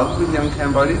God's love with young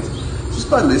Cambodians just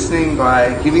by listening,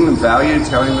 by giving them value,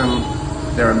 telling them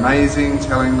they're amazing,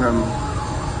 telling them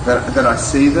that I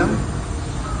see them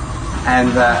and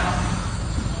that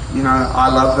you know, I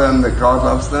love them, that God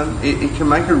loves them, it can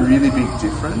make a really big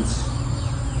difference.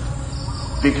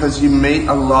 Because you meet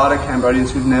a lot of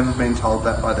Cambodians who've never been told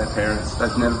that by their parents.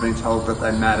 They've never been told that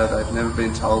they matter. They've never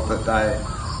been told that they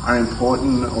are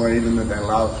important or even that they're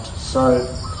loved. So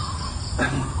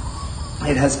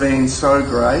it has been so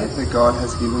great that God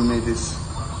has given me this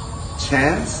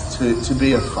chance to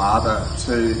be a father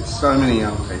to so many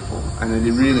young people. And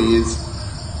it really is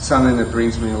something that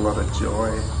brings me a lot of joy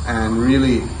and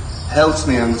really helps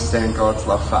me understand God's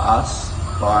love for us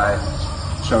by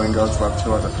showing God's love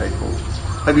to other people.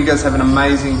 Hope you guys have an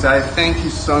amazing day. Thank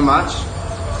you so much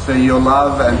for your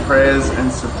love and prayers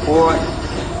and support.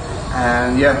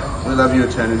 And yeah, we love you,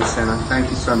 Eternity Centre. Thank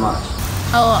you so much.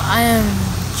 Hello, I am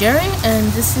Jerry and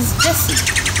this is Jesse.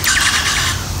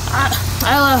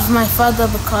 I love my father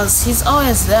because he's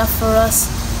always there for us.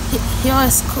 He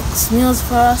always cooks meals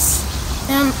for us.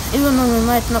 And even though we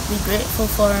might not be grateful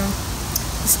for him,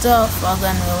 he's still our father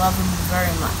and we love him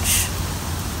very much.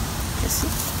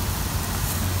 Jesse?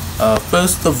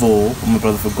 First of all, my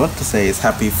brother forgot to say is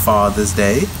Happy Father's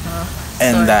Day,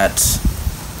 and that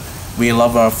we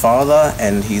love our father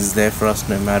and he's there for us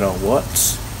no matter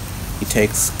what. He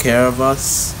takes care of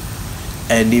us,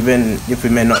 and even if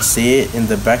we may not see it in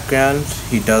the background,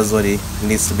 he does what he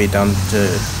needs to be done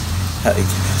to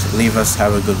leave us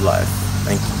have a good life.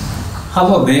 Thank you.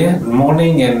 Hello there, good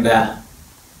morning and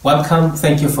welcome.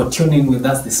 Thank you for tuning with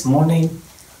us this morning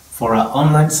for our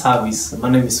online service. My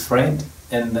name is Fred.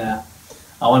 And I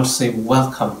want to say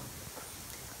welcome.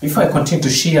 Before I continue to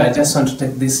share, I just want to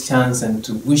take this chance and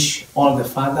to wish all the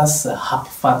fathers a happy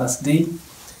Father's Day.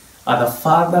 As a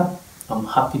father, I'm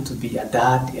happy to be a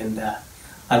dad and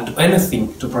I'll do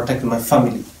anything to protect my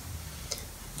family.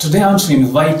 Today I want to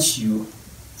invite you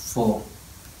for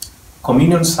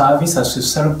communion service as we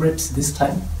celebrate this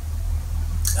time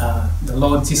the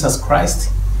Lord Jesus Christ.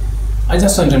 I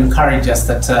just want to encourage us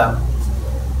that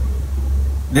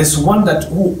there's one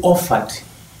who offered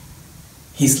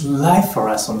his life for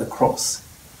us on the cross.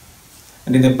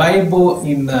 And in the Bible,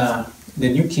 in the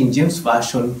New King James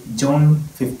Version, John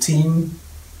 15,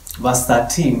 verse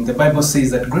 13, the Bible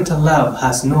says that greater love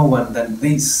has no one than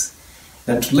this,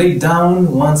 than to lay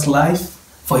down one's life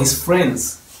for his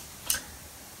friends.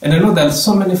 And I know there are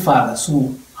so many fathers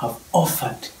who have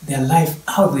offered their life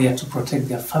out there to protect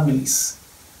their families.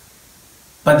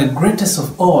 But the greatest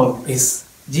of all is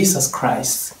Jesus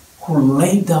Christ, who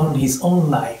laid down his own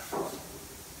life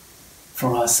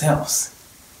for ourselves.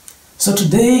 So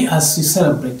today, as we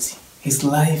celebrate his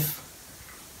life,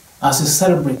 as we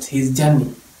celebrate his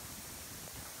journey,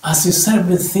 as we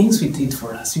celebrate things we did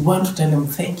for us, we want to tell him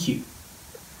thank you.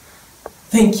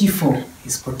 Thank you for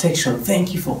his protection.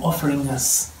 Thank you for offering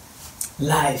us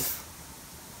life.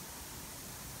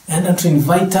 And to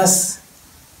invite us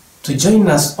to join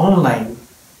us online,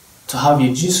 to have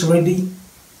your juice ready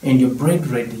and your bread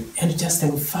ready, and just say,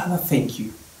 Father, thank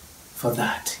you for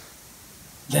that.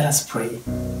 Let us pray.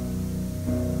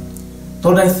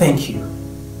 Lord, I thank you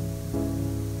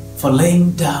for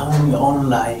laying down your own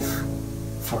life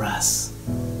for us,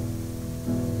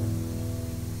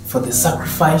 for the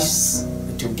sacrifice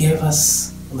that you gave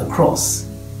us on the cross,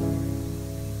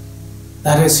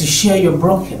 that as you share your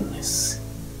brokenness,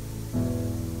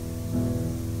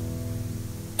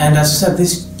 and as you said,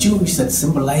 this juice that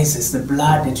symbolizes the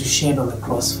blood that you shed on the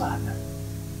cross, Father.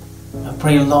 I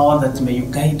pray, Lord, that may you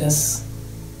guide us,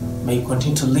 may you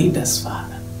continue to lead us,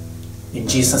 Father. In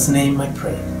Jesus' name I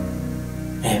pray.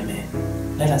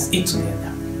 Amen. Let us eat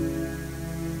together.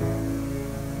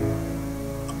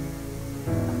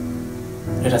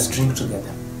 Let us drink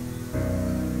together.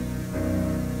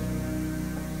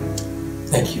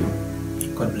 Thank you.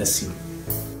 God bless you.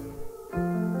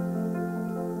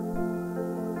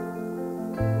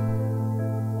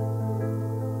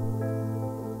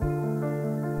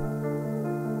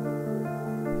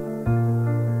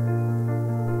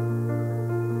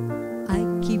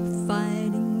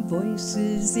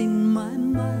 Voices in my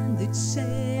mind that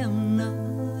say I'm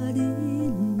not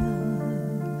enough.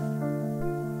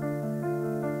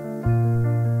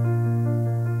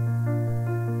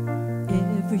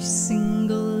 Every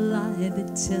single lie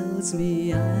that tells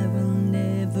me I will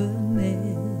never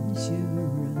measure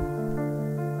up.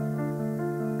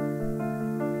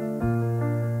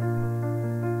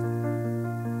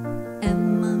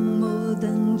 Am I more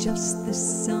than just the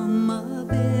sum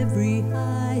of every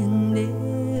high and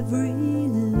every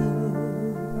low?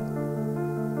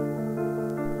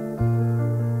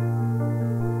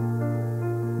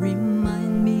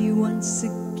 Remind me once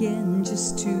again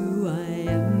just who I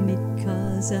am,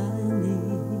 because I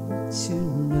need to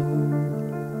know.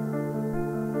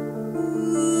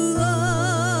 Ooh,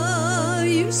 oh.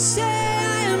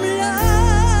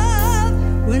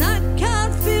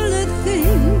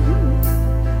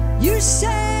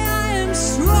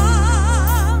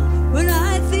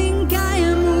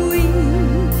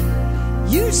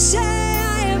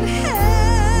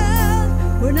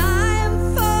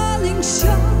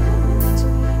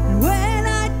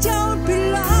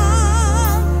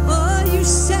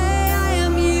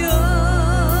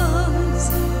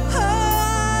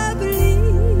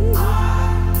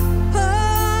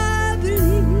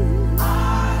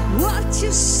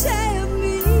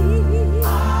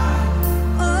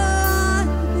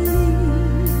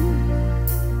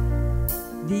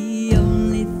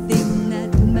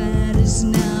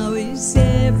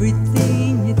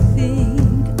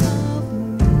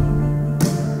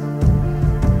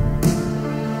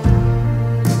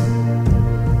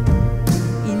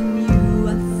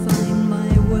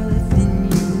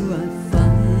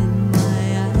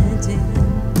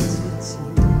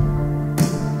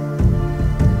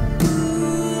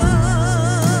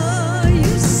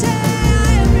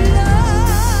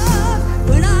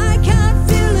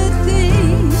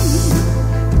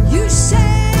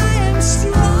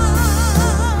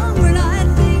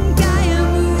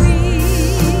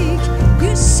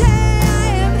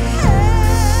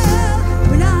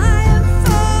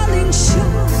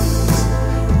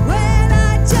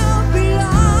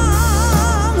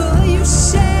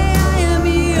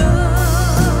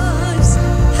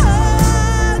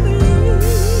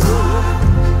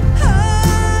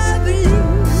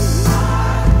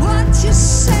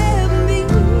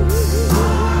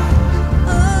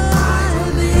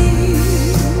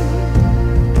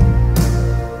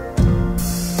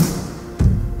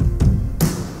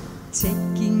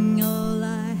 taking all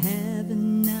I have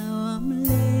and now I'm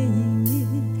laying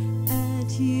it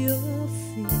at your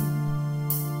feet.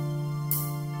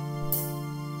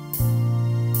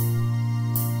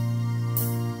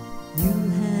 You'll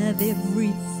have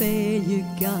every failure,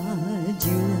 God,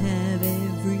 you'll have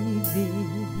every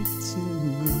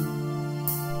victory.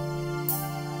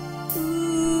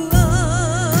 Ooh,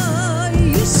 oh,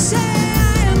 you say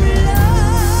I am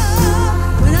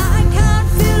loved when I can't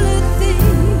feel a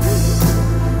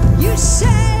thing. You say I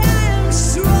am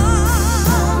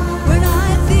strong when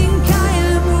I think I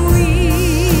am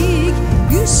weak.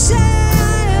 You say I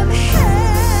am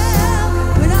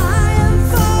held when I am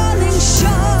falling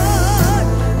short,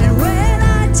 and when I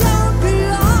don't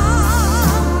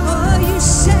belong. Oh, you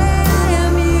say I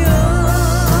am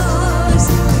yours.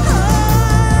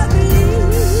 I believe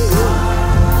what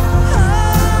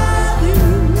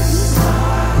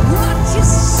you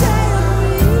say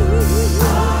of me.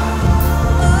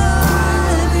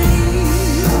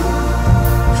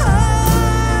 I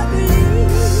believe what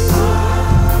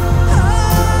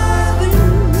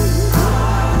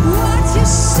you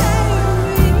say of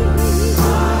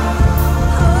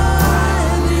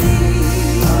me.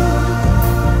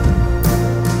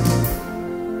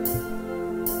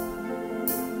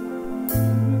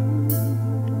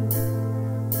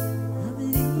 I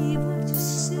believe what you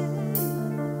say.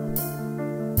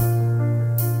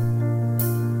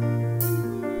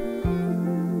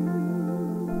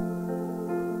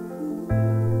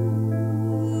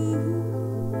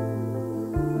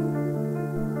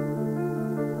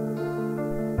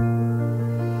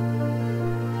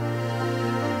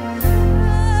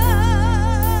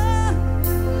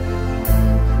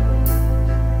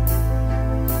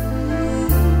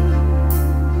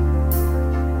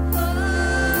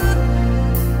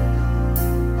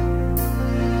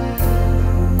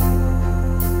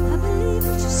 I believe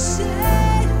what you say.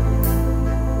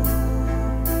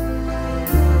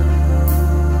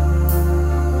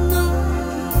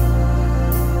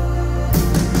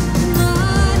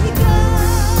 My God, my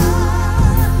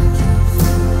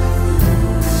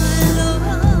Lord,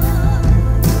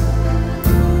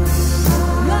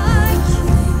 my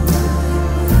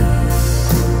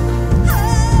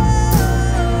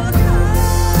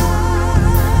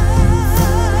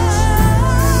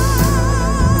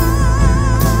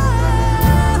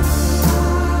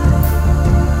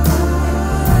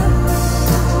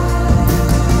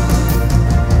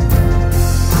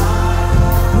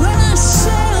when I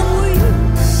say I'm weak,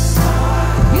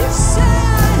 you say I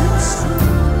am strong.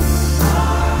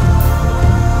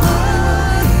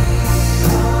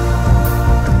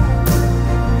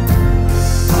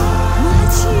 My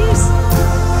Jesus,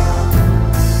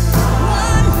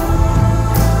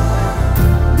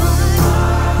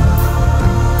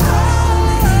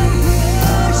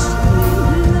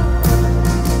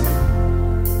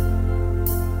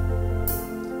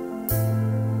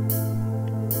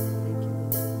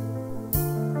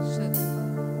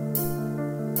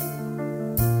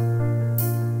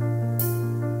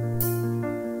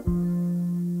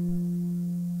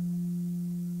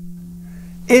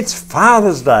 It's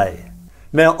Father's Day.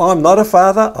 Now, I'm not a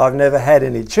father, I've never had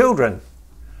any children.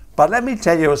 But let me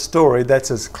tell you a story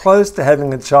that's as close to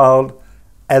having a child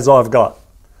as I've got.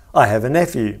 I have a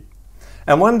nephew.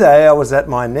 And one day I was at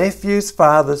my nephew's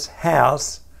father's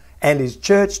house and his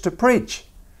church to preach.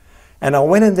 And I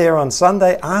went in there on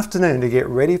Sunday afternoon to get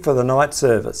ready for the night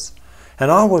service. And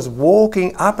I was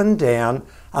walking up and down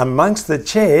amongst the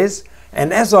chairs,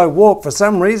 and as I walked, for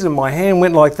some reason my hand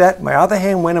went like that, my other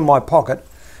hand went in my pocket,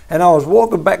 and I was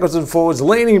walking backwards and forwards,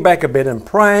 leaning back a bit and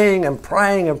praying and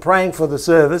praying and praying for the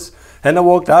service. And I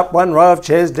walked up one row of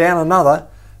chairs, down another.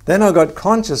 Then I got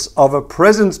conscious of a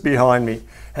presence behind me.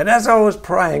 And as I was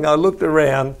praying, I looked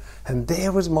around, and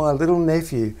there was my little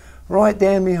nephew right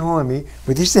down behind me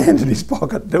with his hand in his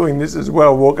pocket doing this as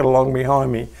well, walking along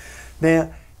behind me.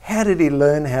 Now, how did he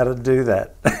learn how to do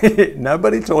that?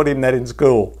 Nobody taught him that in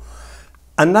school.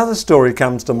 Another story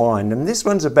comes to mind, and this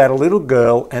one's about a little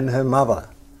girl and her mother.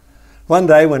 One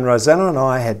day when Rosanna and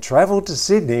I had travelled to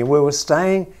Sydney, we were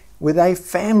staying with a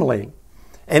family.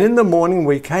 And in the morning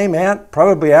we came out,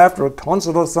 probably after a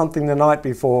concert or something the night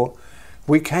before,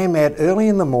 we came out early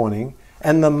in the morning,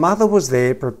 and the mother was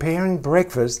there preparing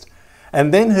breakfast,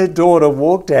 and then her daughter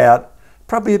walked out,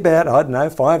 probably about, I don't know,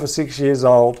 5 or 6 years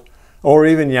old, or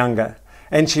even younger.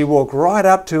 And she walked right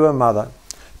up to her mother,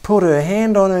 put her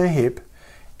hand on her hip,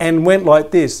 and went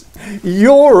like this,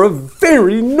 "You're a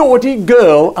very naughty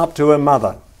girl," up to her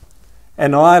mother.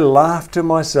 And I laughed to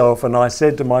myself, and I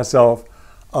said to myself,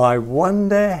 I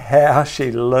wonder how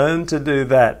she learned to do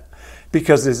that,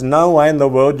 because there's no way in the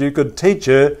world you could teach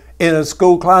her in a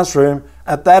school classroom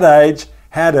at that age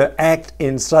how to act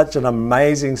in such an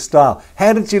amazing style.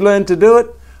 How did she learn to do it?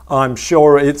 I'm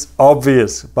sure it's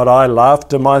obvious, but I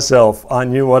laughed to myself. I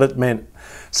knew what it meant.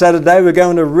 So today we're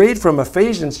going to read from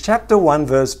Ephesians chapter 1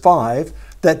 verse 5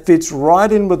 that fits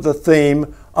right in with the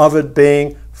theme of it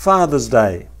being Father's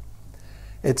Day.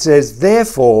 It says,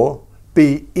 therefore,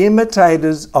 be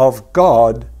imitators of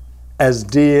God as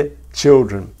dear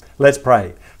children. Let's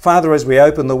pray. Father, as we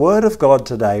open the Word of God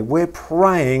today, we're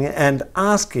praying and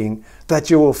asking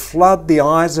that you will flood the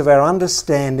eyes of our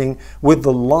understanding with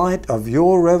the light of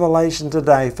your revelation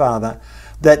today, Father,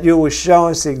 that you will show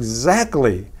us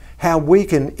exactly how we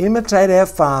can imitate our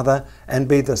Father and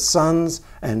be the sons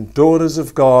and daughters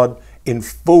of God in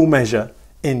full measure,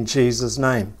 in Jesus'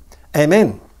 name.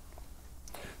 Amen.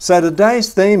 So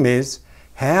today's theme is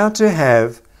how to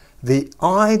have the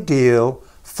ideal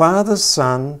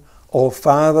father-son or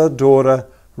father-daughter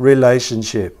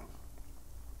relationship.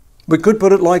 We could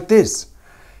put it like this: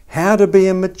 how to be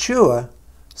a mature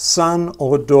son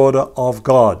or daughter of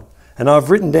God. And I've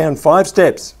written down 5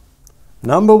 steps.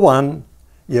 Number 1,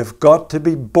 you've got to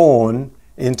be born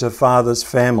into Father's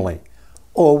family.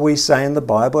 Or we say in the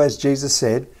Bible, as Jesus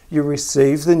said, you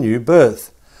receive the new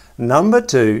birth. Number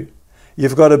 2,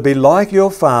 you've got to be like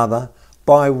your Father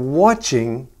by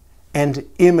watching and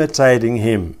imitating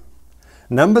him.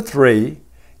 Number 3,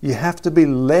 you have to be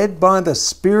led by the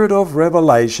Spirit of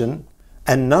revelation.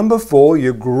 And number 4,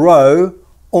 you grow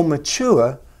or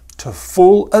mature to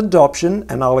full adoption,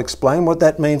 and I'll explain what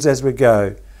that means as we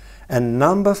go. And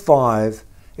number 5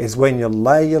 is when you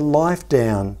lay your life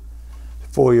down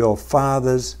for your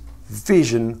Father's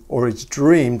vision or his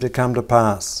dream to come to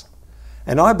pass.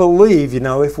 And I believe,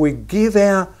 if we give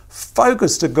our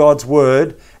focus to God's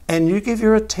Word and you give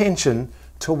your attention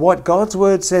to what God's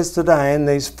Word says today in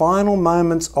these final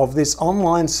moments of this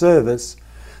online service,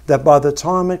 that by the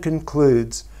time it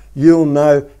concludes, you'll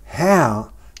know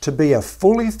how to be a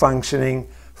fully functioning,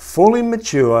 fully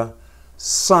mature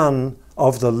son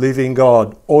of the living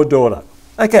God or daughter.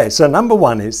 Okay, so number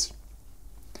 1 is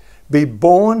be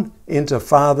born into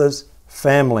Father's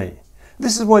family.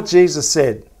 This is what Jesus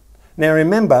said. Now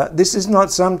remember, this is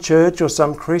not some church or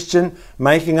some Christian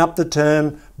making up the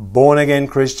term born-again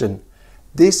Christian.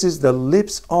 This is the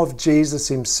lips of Jesus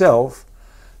himself,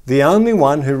 the only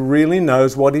one who really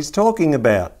knows what he's talking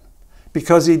about.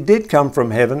 Because he did come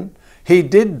from heaven, he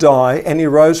did die, and he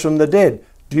rose from the dead.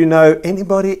 Do you know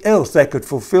anybody else that could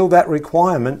fulfill that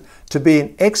requirement to be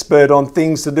an expert on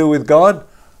things to do with God?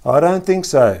 I don't think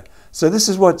so. So this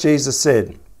is what Jesus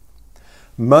said.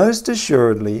 Most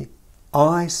assuredly,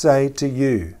 I say to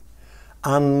you,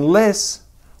 unless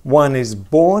one is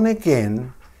born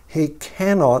again, he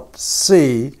cannot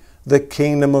see the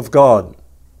kingdom of God.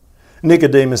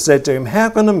 Nicodemus said to him, how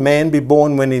can a man be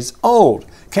born when he's old?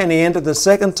 Can he enter the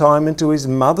second time into his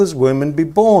mother's womb and be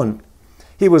born?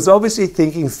 He was obviously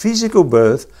thinking physical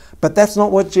birth, but that's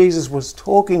not what Jesus was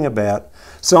talking about.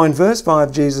 So in verse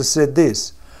 5, Jesus said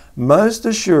this, most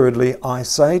assuredly I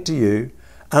say to you,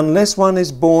 unless one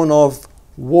is born of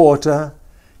water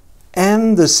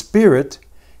and the Spirit,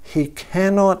 he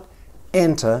cannot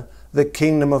enter the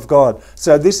kingdom of God.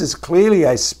 So this is clearly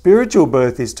a spiritual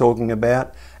birth he's talking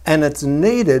about, and it's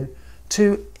needed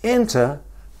to enter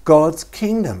God's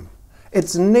kingdom.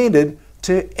 It's needed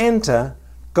to enter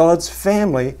God's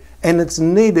family, and it's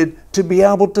needed to be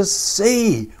able to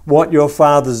see what your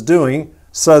Father's doing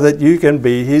so that you can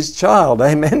be his child.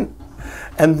 Amen.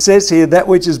 And it says here, that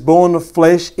which is born of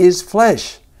flesh is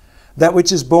flesh. That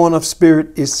which is born of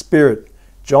spirit is spirit.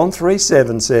 John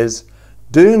 3:7 says,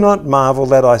 do not marvel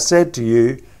that I said to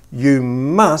you, you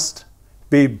must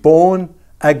be born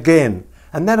again.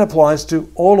 And that applies to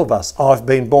all of us. I've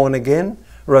been born again.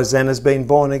 Rosanna's been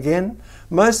born again.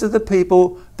 Most of the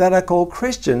people that are called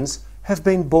Christians have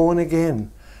been born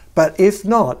again. But if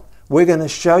not, we're going to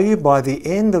show you by the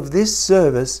end of this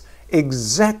service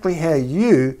exactly how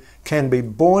you can be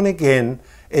born again.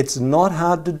 It's not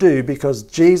hard to do because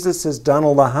Jesus has done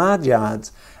all the hard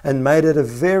yards and made it a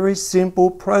very simple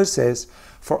process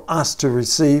for us to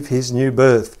receive his new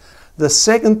birth. The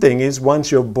second thing is,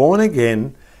 once you're born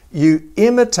again, you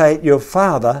imitate your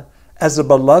Father as a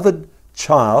beloved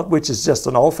child, which is just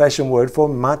an old-fashioned word for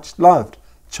much loved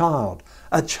child.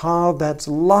 A child that's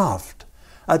loved.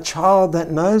 A child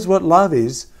that knows what love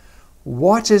is,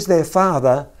 watches their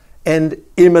father and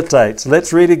imitates.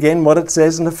 Let's read again what it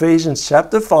says in Ephesians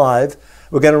chapter 5.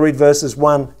 We're going to read verses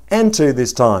 1 and 2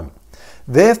 this time.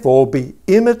 Therefore, be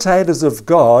imitators of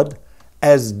God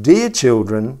as dear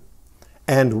children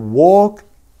and walk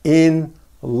in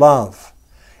love.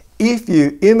 If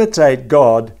you imitate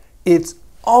God, it's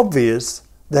obvious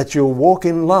that you'll walk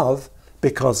in love,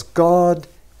 because God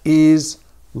is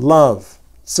love.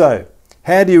 So,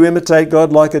 how do you imitate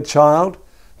God like a child?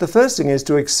 The first thing is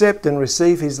to accept and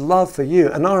receive his love for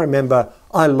you. And I remember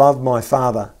I loved my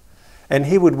father, and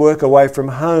he would work away from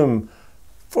home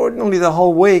for nearly the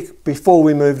whole week before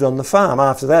we moved on the farm.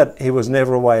 After that, he was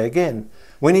never away again.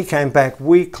 When he came back,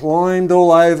 we climbed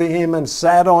all over him and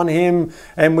sat on him,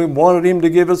 and we wanted him to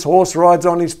give us horse rides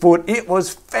on his foot. It was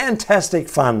fantastic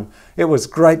fun. It was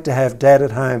great to have Dad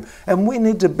at home. And we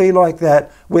need to be like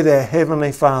that with our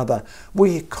Heavenly Father.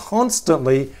 We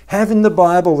constantly have in the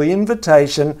Bible the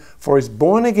invitation for his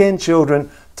born-again children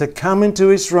to come into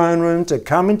his throne room, to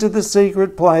come into the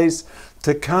secret place,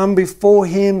 to come before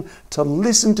him, to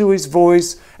listen to his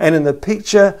voice. And in the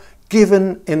picture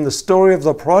given in the story of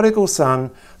the prodigal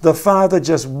son, the father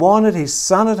just wanted his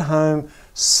son at home,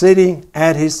 sitting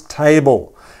at his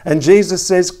table. And Jesus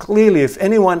says clearly, if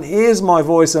anyone hears my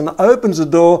voice and opens the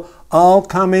door, I'll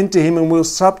come into him and we'll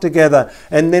sup together.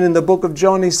 And then in the book of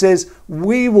John he says,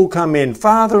 we will come in,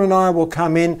 Father and I will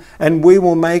come in, and we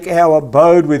will make our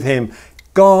abode with him.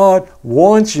 God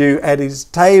wants you at his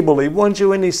table. He wants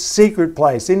you in his secret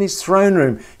place, in his throne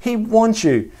room. He wants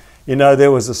you. You know,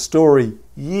 there was a story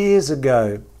years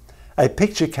ago. A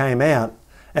picture came out,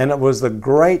 and it was the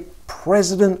great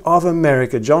President of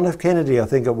America, John F. Kennedy, I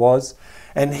think it was,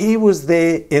 and he was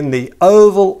there in the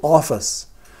Oval Office.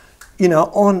 You know,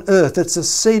 on earth, it's a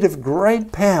seat of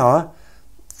great power.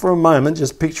 For a moment,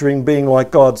 just picturing being like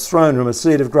God's throne room, a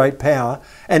seat of great power.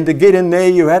 And to get in there,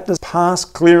 you had to pass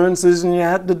clearances, and you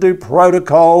had to do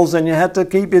protocols, and you had to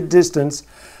keep your distance.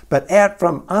 But out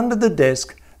from under the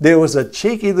desk, there was a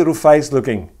cheeky little face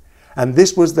looking. And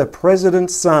this was the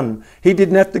president's son. He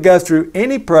didn't have to go through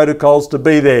any protocols to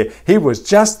be there. He was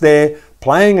just there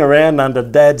playing around under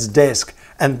Dad's desk.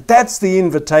 And that's the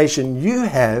invitation you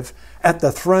have at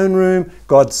the throne room,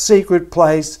 God's secret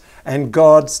place, and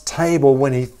God's table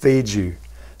when he feeds you.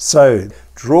 So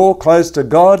draw close to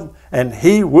God and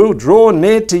he will draw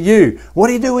near to you. What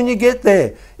do you do when you get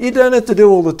there? You don't have to do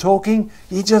all the talking.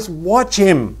 You just watch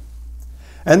him.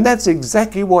 And that's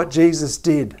exactly what Jesus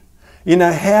did. You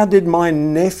know, how did my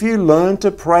nephew learn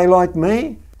to pray like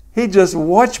me? He just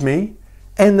watched me,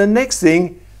 and the next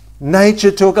thing,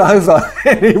 nature took over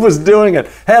and he was doing it.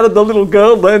 How did the little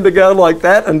girl learn to go like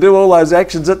that and do all those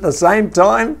actions at the same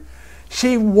time?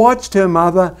 She watched her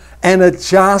mother, and it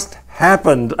just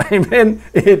happened. Amen.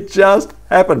 It just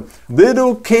happened.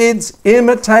 Little kids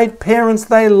imitate parents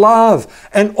they love.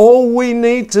 And all we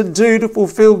need to do to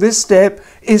fulfill this step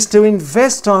is to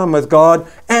invest time with God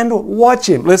and watch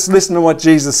him. Let's listen to what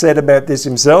Jesus said about this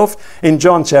himself in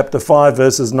John chapter 5,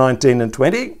 verses 19 and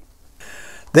 20.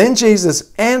 Then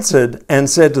Jesus answered and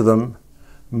said to them,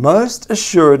 most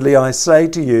assuredly I say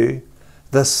to you,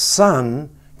 the Son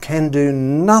can do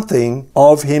nothing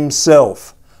of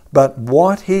himself, but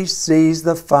what he sees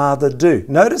the Father do.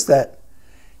 Notice that.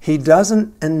 He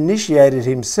doesn't initiate it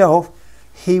himself.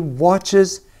 He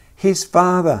watches his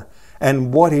Father.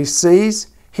 And what he sees,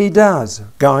 he does.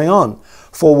 Going on.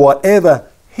 For whatever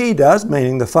he does,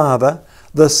 meaning the Father,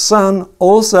 the Son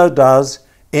also does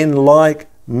in like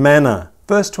manner.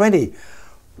 Verse 20.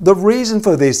 The reason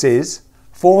for this is,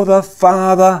 for the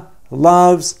Father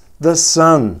loves the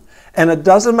Son. And it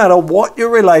doesn't matter what your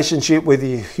relationship with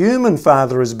your human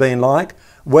father has been like,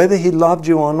 whether he loved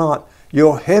you or not.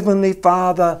 Your heavenly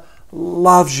Father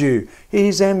loves you.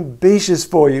 He's ambitious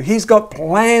for you. He's got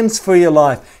plans for your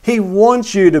life. He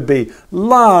wants you to be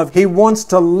loved. He wants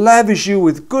to lavish you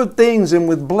with good things and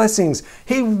with blessings.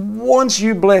 He wants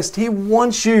you blessed. He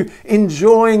wants you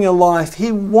enjoying your life.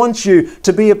 He wants you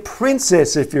to be a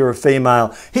princess if you're a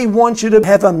female. He wants you to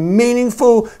have a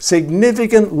meaningful,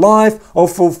 significant life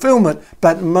of fulfillment.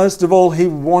 But most of all, he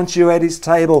wants you at his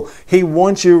table. He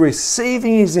wants you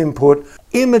receiving his input,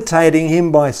 imitating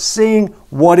him by seeing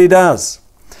what he does.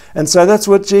 And so that's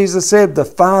what Jesus said. The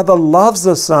Father loves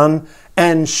the Son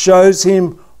and shows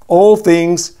him all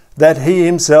things that he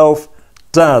himself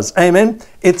does. Amen.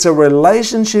 It's a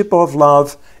relationship of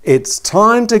love. It's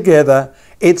time together.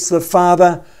 It's the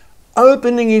Father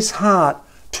opening his heart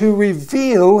to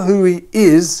reveal who he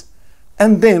is,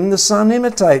 and then the Son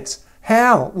imitates.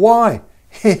 How? Why?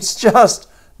 It's just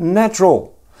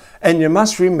natural. And you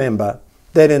must remember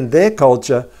that in their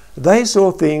culture, they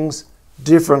saw things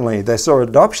differently. They saw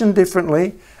adoption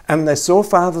differently, and they saw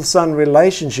father-son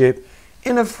relationship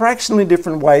in a fractionally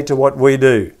different way to what we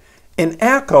do. In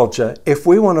our culture, if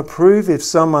we want to prove if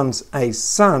someone's a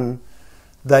son,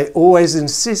 they always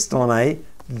insist on a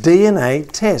DNA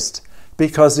test,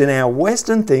 because in our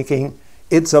Western thinking,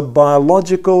 it's a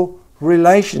biological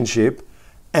relationship,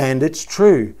 and it's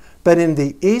true. But in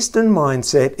the Eastern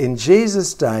mindset, in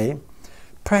Jesus' day,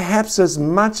 perhaps as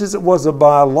much as it was a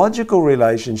biological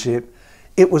relationship,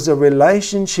 it was a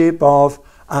relationship of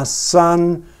a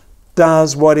son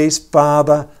does what his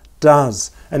father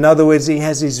does. In other words, he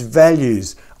has his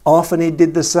values. Often he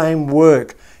did the same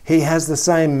work. He has the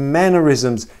same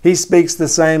mannerisms. He speaks the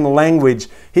same language.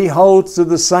 He holds to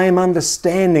the same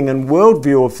understanding and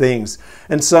worldview of things.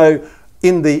 And so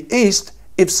in the East,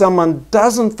 if someone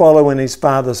doesn't follow in his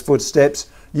father's footsteps,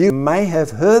 you may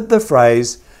have heard the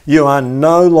phrase, "You are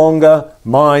no longer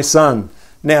my son."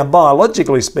 Now,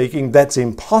 biologically speaking, that's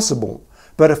impossible.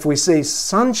 But if we see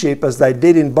sonship as they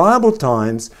did in Bible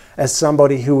times, as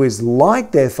somebody who is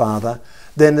like their father,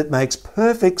 then it makes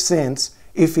perfect sense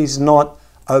if he's not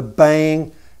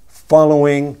obeying,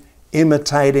 following,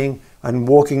 imitating, and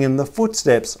walking in the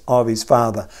footsteps of his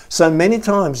father. So many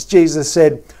times Jesus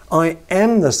said, "I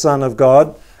am the Son of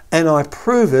God, and I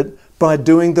prove it by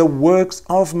doing the works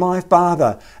of my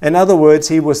Father." In other words,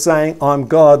 he was saying, I'm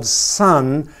God's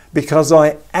son because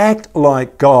I act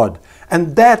like God.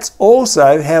 And that's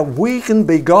also how we can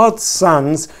be God's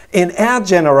sons in our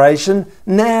generation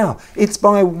now. It's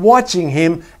by watching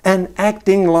him and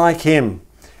acting like him.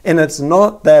 And it's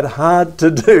not that hard to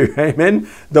do, amen?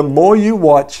 The more you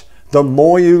watch, the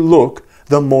more you look,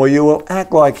 the more you will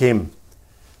act like him.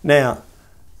 Now,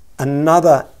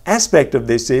 another aspect of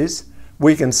this is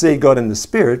we can see God in the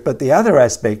Spirit, but the other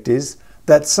aspect is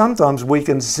that sometimes we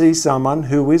can see someone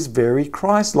who is very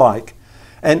Christ-like.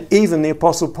 And even the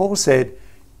Apostle Paul said,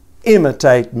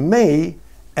 imitate me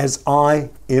as I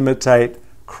imitate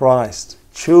Christ.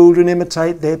 Children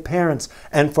imitate their parents.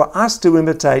 And for us to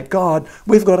imitate God,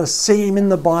 we've got to see him in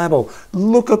the Bible.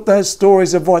 Look at those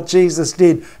stories of what Jesus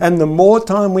did. And the more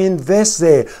time we invest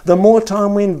there, the more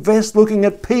time we invest looking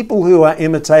at people who are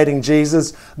imitating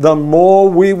Jesus, the more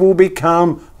we will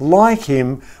become like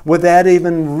him without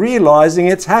even realizing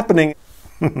it's happening.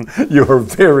 You're a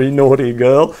very naughty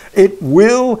girl. It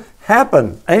will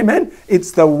happen. Amen. It's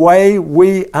the way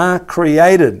we are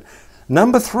created.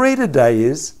 Number 3 today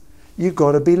is you've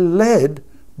got to be led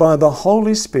by the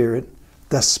Holy Spirit,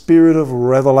 the Spirit of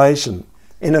revelation.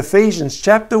 In Ephesians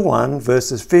chapter 1,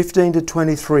 verses 15 to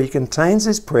 23 contains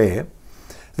this prayer.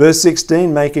 Verse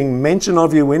 16, making mention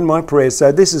of you in my prayer.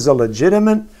 So this is a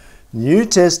legitimate New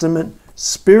Testament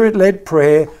Spirit-led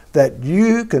prayer that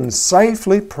you can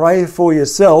safely pray for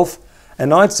yourself.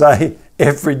 And I'd say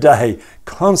every day,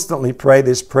 constantly pray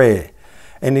this prayer.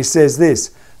 And he says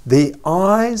this, the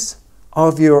eyes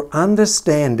of your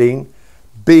understanding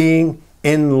being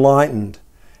enlightened.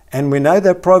 And we know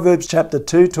that Proverbs chapter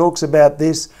 2 talks about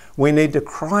this. We need to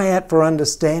cry out for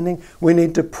understanding. We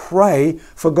need to pray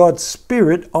for God's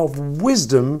Spirit of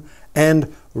wisdom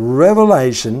and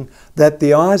revelation, that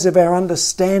the eyes of our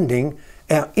understanding,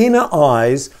 our inner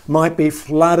eyes, might be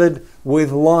flooded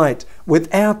with light.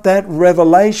 Without that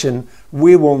revelation,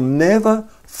 we will never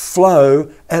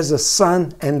flow as a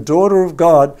son and daughter of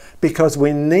God, because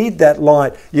we need that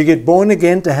light. You get born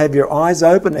again to have your eyes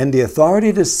open and the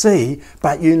authority to see,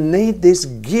 but you need this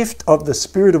gift of the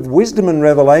Spirit of wisdom and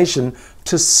revelation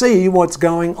to see what's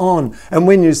going on. And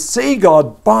when you see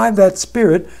God by that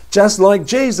Spirit, just like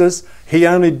Jesus, he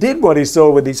only did what he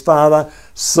saw with his Father,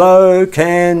 so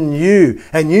can you.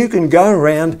 And you can go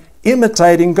around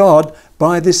imitating God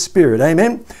by this Spirit.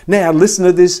 Amen? Now listen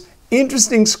to this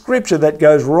interesting scripture that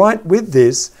goes right with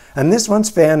this, and this one's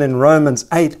found in Romans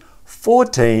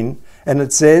 8:14, and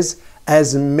it says,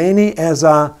 as many as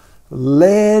are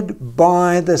led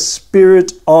by the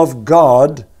Spirit of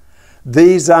God,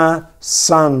 these are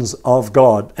sons of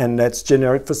God. And that's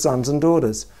generic for sons and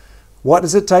daughters. What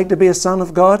does it take to be a son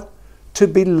of God? To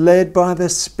be led by the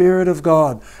Spirit of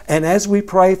God. And as we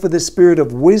pray for the Spirit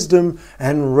of wisdom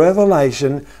and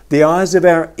revelation, the eyes of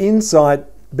our insight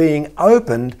being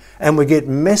opened, and we get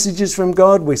messages from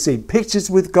God, we see pictures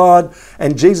with God,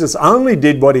 and Jesus only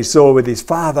did what he saw with his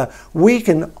Father, we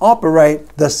can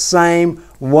operate the same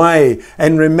way.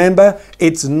 And remember,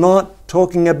 it's not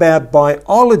talking about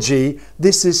biology,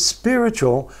 this is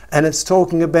spiritual, and it's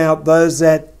talking about those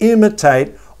that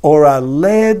imitate or are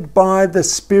led by the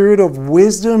Spirit of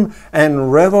wisdom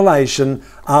and revelation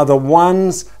are the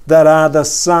ones that are the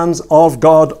sons of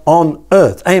God on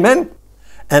earth. Amen?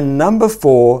 And number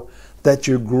 4, that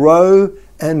you grow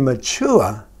and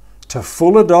mature to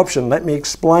full adoption. Let me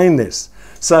explain this.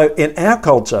 So in our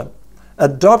culture,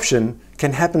 adoption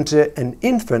can happen to an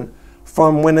infant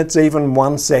from when it's even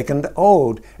 1 second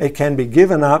old. It can be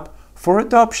given up for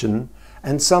adoption,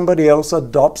 and somebody else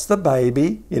adopts the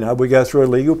baby. You know, we go through a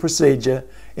legal procedure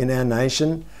in our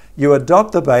nation. You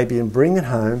adopt the baby and bring it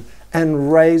home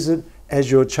and raise it as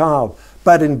your child.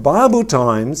 But in Bible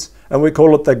times, and we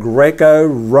call it the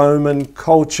Greco-Roman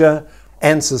culture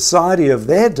and society of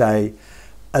their day,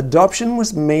 adoption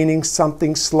was meaning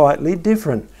something slightly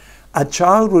different. A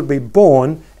child would be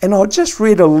born, and I'll just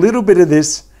read a little bit of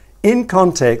this in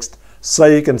context so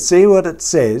you can see what it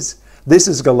says. This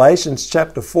is Galatians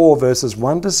chapter 4, verses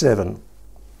 1 to 7.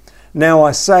 Now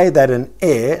I say that an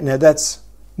heir, now that's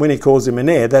when he calls him an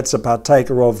heir, that's a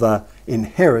partaker of the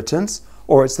inheritance,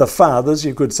 or it's the father's,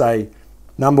 you could say,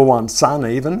 number one son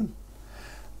even.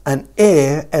 An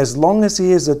heir, as long as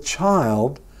he is a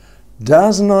child,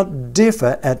 does not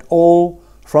differ at all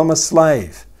from a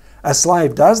slave. A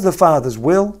slave does the father's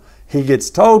will, he gets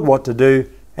told what to do,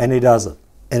 and he does it.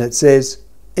 And it says,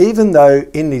 even though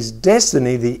in his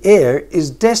destiny the heir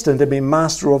is destined to be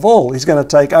master of all, he's going to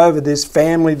take over this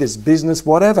family, this business,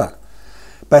 whatever.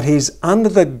 But he's under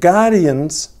the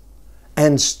guardians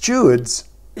and stewards.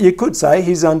 You could say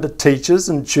he's under teachers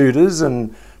and tutors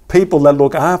and people that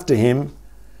look after him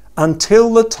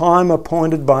until the time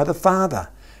appointed by the father.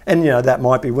 And that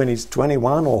might be when he's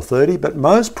 21 or 30, but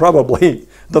most probably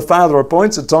the father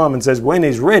appoints a time and says, when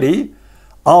he's ready,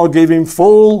 I'll give him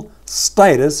full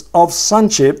status of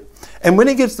sonship. And when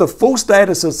he gets the full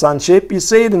status of sonship, you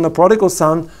see it in the prodigal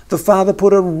son, the father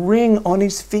put a ring on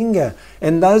his finger.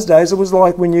 In those days, it was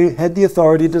like when you had the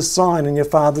authority to sign in your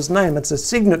father's name. It's a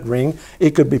signet ring.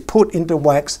 It could be put into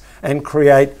wax and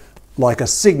create like a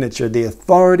signature, the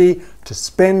authority to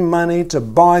spend money, to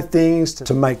buy things,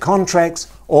 to make contracts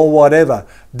or whatever.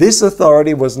 This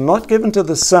authority was not given to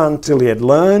the son till he had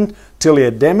learned, till he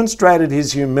had demonstrated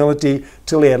his humility,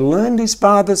 till he had learned his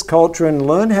father's culture and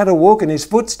learned how to walk in his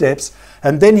footsteps,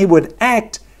 and then he would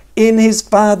act in his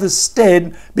father's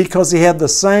stead because he had the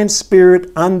same spirit,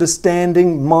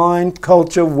 understanding, mind,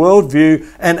 culture, worldview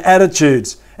and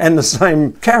attitudes, and the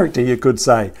same character, you could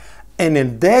say. And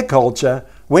in their culture,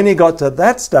 when he got to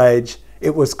that stage,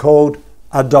 it was called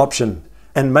adoption.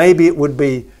 And maybe it would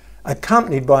be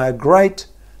accompanied by a great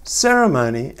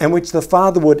ceremony in which the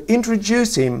father would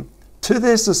introduce him to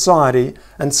their society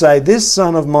and say, this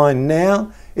son of mine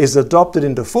now is adopted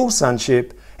into full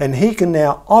sonship and he can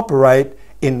now operate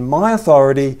in my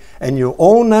authority, and you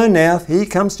all know now if he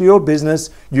comes to your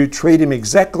business, you treat him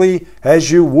exactly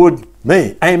as you would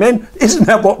me. Amen? Isn't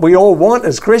that what we all want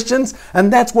as Christians?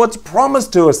 And that's what's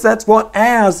promised to us. That's what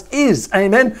ours is.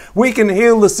 Amen? We can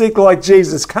heal the sick like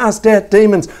Jesus, cast out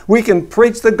demons. We can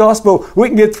preach the gospel. We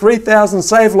can get 3,000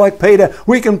 saved like Peter.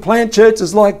 We can plant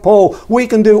churches like Paul. We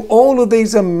can do all of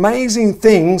these amazing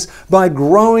things by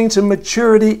growing to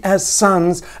maturity as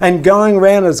sons and going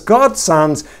around as God's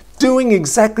sons, doing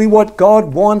exactly what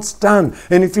God wants done.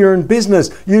 And if you're in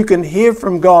business, you can hear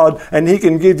from God and he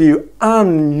can give you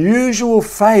unusual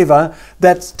favor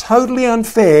that's totally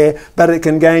unfair, but it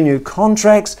can gain you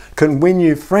contracts, can win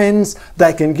you friends,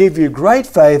 that can give you great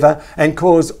favor and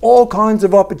cause all kinds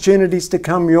of opportunities to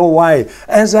come your way.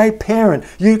 As a parent,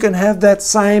 you can have that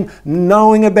same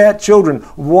knowing about children.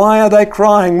 Why are they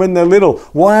crying when they're little?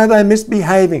 Why are they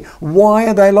misbehaving? Why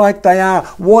are they like they are?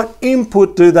 What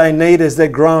input do they need as they're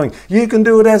growing? You can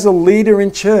do it as a leader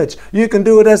in church. You can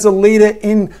do it as a leader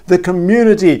in the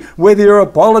community. Whether you're a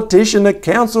politician, a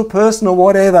council person or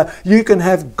whatever, you can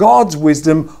have God's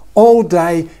wisdom all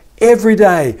day, every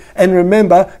day. And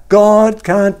remember, God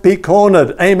can't be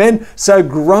cornered. Amen? So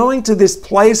growing to this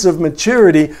place of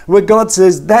maturity where God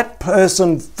says that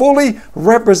person fully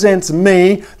represents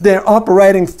me, they're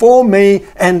operating for me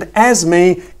and as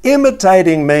me,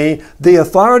 imitating me, the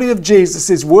authority of Jesus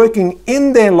is working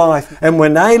in their life, and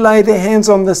when they lay their hands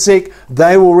on the sick,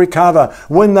 they will recover.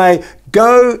 When they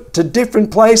go to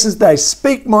different places, they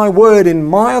speak my word in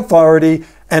my authority,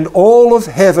 and all of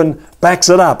heaven backs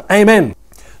it up. Amen.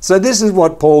 So this is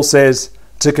what Paul says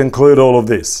to conclude all of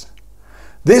this.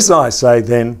 This I say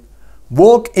then,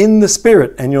 walk in the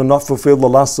Spirit and you'll not fulfill the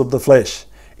lusts of the flesh.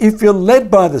 If you're led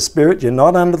by the Spirit, you're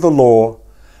not under the law.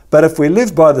 But if we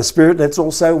live by the Spirit, let's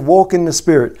also walk in the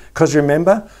Spirit. Because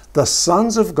remember, the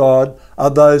sons of God are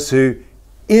those who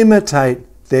imitate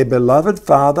their beloved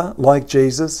Father, like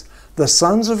Jesus. The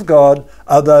sons of God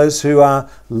are those who are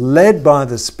led by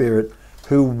the Spirit,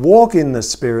 who walk in the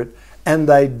Spirit, and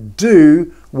they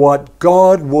do what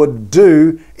God would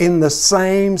do in the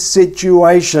same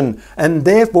situation. And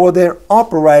therefore they're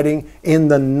operating in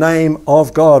the name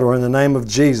of God, or in the name of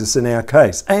Jesus in our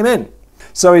case. Amen.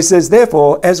 So he says,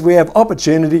 therefore, as we have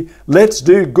opportunity, let's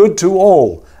do good to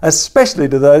all, especially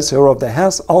to those who are of the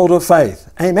household of faith.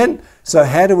 Amen. So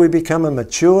how do we become a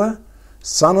mature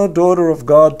son or daughter of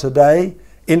God today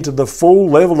into the full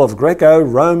level of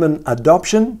Greco-Roman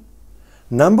adoption?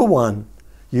 Number one,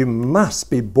 you must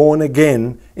be born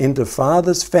again into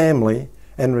Father's family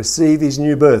and receive his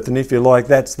new birth. And if you like,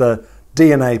 that's the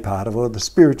DNA part of it, or the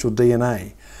spiritual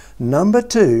DNA. Number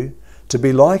 2, to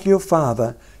be like your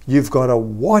Father, you've got to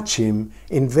watch him,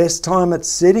 invest time at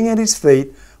sitting at his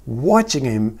feet, watching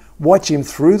him, watch him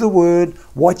through the Word,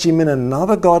 watch him in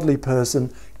another godly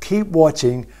person, keep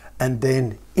watching, and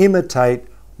then imitate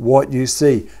what you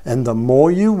see. And the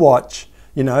more you watch,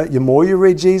 the more you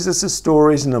read Jesus'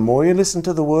 stories and the more you listen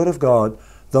to the Word of God,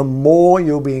 the more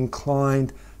you'll be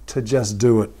inclined to just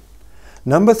do it.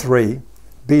 Number 3,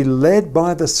 be led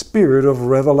by the Spirit of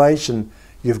revelation.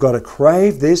 You've got to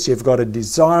crave this, you've got to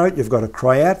desire it, you've got to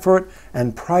cry out for it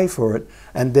and pray for it,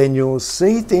 and then you'll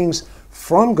see things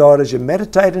from God as you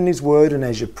meditate in his Word and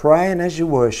as you pray and as you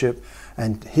worship,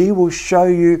 and he will show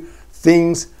you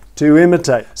things to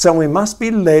imitate. So we must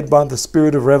be led by the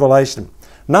Spirit of revelation.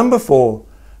 Number 4,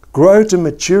 grow to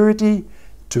maturity,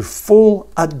 to full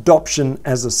adoption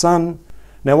as a son.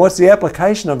 Now what's the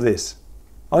application of this?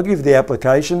 I'll give you the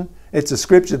application. It's a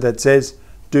scripture that says,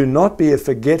 do not be a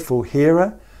forgetful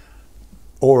hearer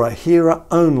or a hearer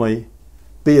only,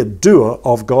 be a doer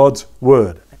of God's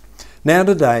word. Now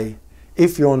today,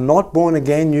 if you're not born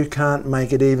again, you can't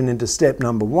make it even into step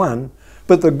number 1.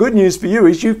 But the good news for you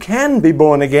is you can be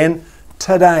born again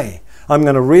today. I'm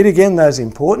going to read again those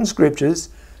important scriptures.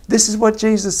 This is what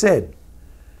Jesus said.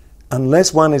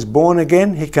 Unless one is born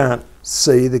again, he can't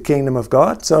see the kingdom of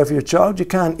God. So if you're a child, you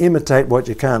can't imitate what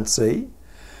you can't see.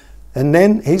 And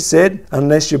then he said,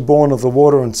 unless you're born of the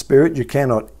water and spirit, you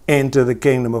cannot enter the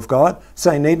kingdom of God.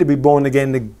 So you need to be born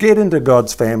again to get into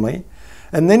God's family.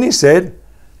 And then he said,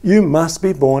 you must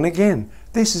be born again.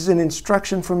 This is an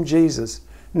instruction from Jesus.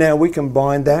 Now we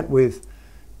combine that with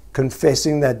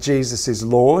confessing that Jesus is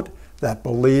Lord, that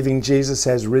believing Jesus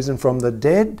has risen from the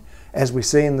dead, as we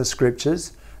see in the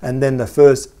scriptures. And then the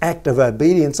first act of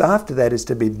obedience after that is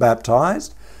to be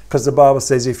baptized, because the Bible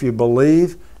says if you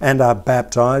believe and are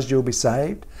baptized, you'll be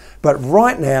saved. But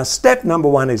right now, step number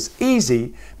 1 is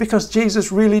easy because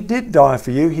Jesus really did die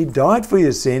for you. He died for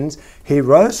your sins. He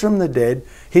rose from the dead.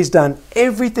 He's done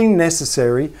everything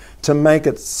necessary to make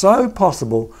it so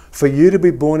possible for you to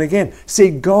be born again.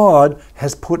 See, God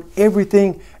has put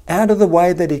everything out of the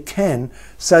way that he can,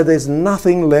 so there's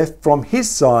nothing left from his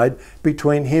side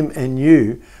between him and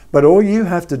you. But all you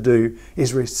have to do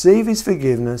is receive his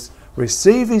forgiveness,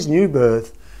 receive his new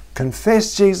birth,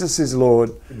 confess Jesus is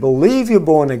Lord, believe you're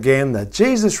born again, that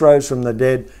Jesus rose from the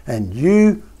dead, and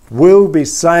you will be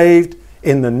saved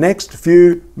in the next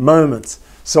few moments.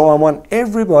 So I want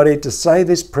everybody to say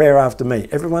this prayer after me.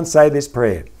 Everyone say this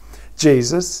prayer.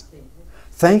 Jesus,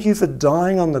 thank you for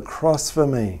dying on the cross for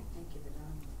me.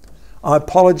 I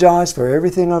apologize for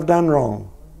everything I've done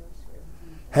wrong,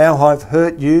 how I've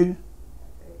hurt you,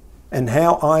 and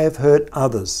how I have hurt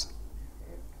others.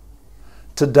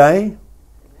 Today,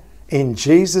 in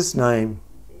Jesus' name,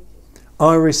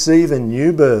 I receive a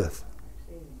new birth.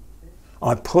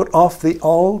 I put off the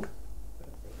old,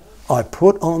 I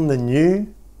put on the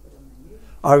new.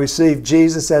 I receive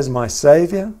Jesus as my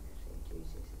Saviour.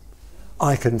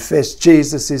 I confess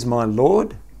Jesus is my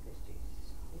Lord.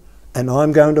 And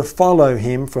I'm going to follow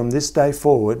him from this day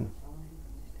forward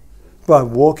by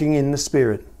walking in the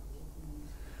Spirit.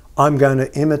 I'm going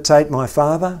to imitate my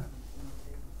Father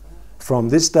from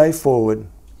this day forward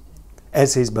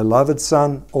as his beloved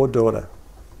son or daughter.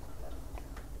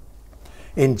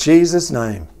 In Jesus'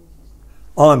 name,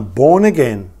 I'm born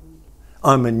again.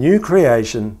 I'm a new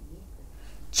creation.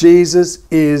 Jesus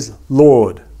is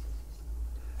Lord.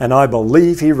 And I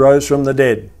believe he rose from the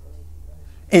dead.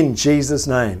 In Jesus'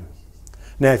 name.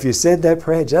 Now, if you said that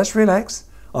prayer, just relax.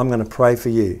 I'm going to pray for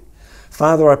you.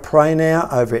 Father, I pray now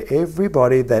over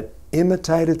everybody that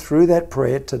imitated through that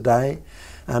prayer today,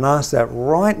 and ask that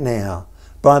right now,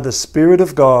 by the Spirit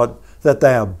of God, that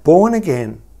they are born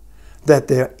again, that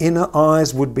their inner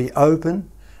eyes would be open,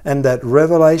 and that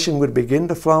revelation would begin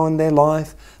to flow in their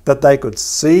life, that they could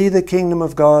see the kingdom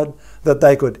of God, that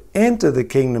they could enter the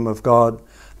kingdom of God,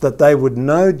 that they would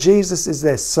know Jesus is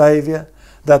their Saviour,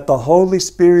 that the Holy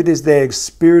Spirit is their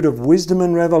spirit of wisdom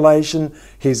and revelation.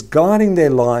 He's guiding their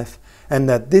life, and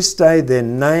that this day their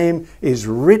name is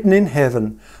written in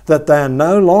heaven, that they are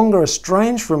no longer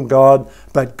estranged from God,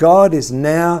 but God is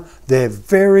now their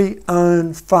very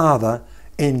own Father,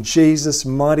 in Jesus'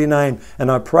 mighty name.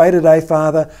 And I pray today,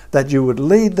 Father, that you would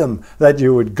lead them, that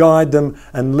you would guide them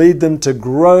and lead them to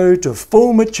grow to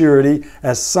full maturity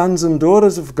as sons and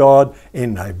daughters of God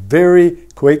in a very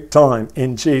quick time,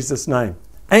 in Jesus' name.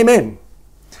 Amen.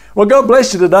 Well, God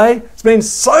bless you today. It's been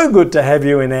so good to have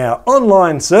you in our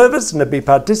online service and to be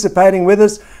participating with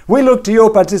us. We look to your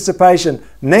participation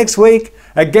next week.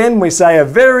 Again, we say a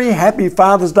very happy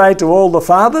Father's Day to all the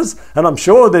fathers, and I'm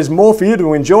sure there's more for you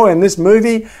to enjoy in this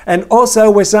movie. And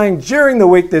also we're saying during the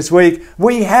week this week,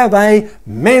 we have a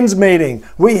men's meeting,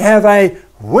 we have a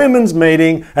women's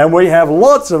meeting, and we have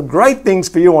lots of great things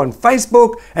for you on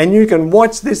Facebook, and you can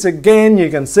watch this again. You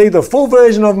can see the full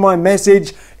version of my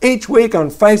message each week on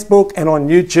Facebook and on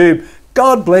YouTube.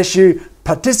 God bless you.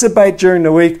 Participate during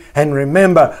the week, and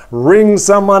remember, ring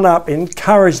someone up,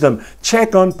 encourage them,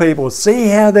 check on people, see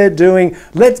how they're doing.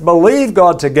 Let's believe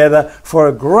God together for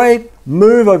a great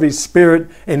move of His Spirit.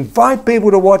 Invite people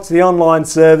to watch the online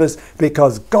service,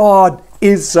 because God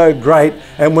is so great.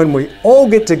 And when we all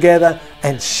get together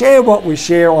and share what we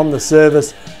share on the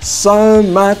service, so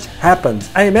much happens.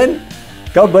 Amen.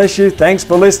 God bless you. Thanks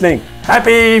for listening.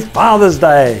 Happy Father's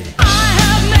Day.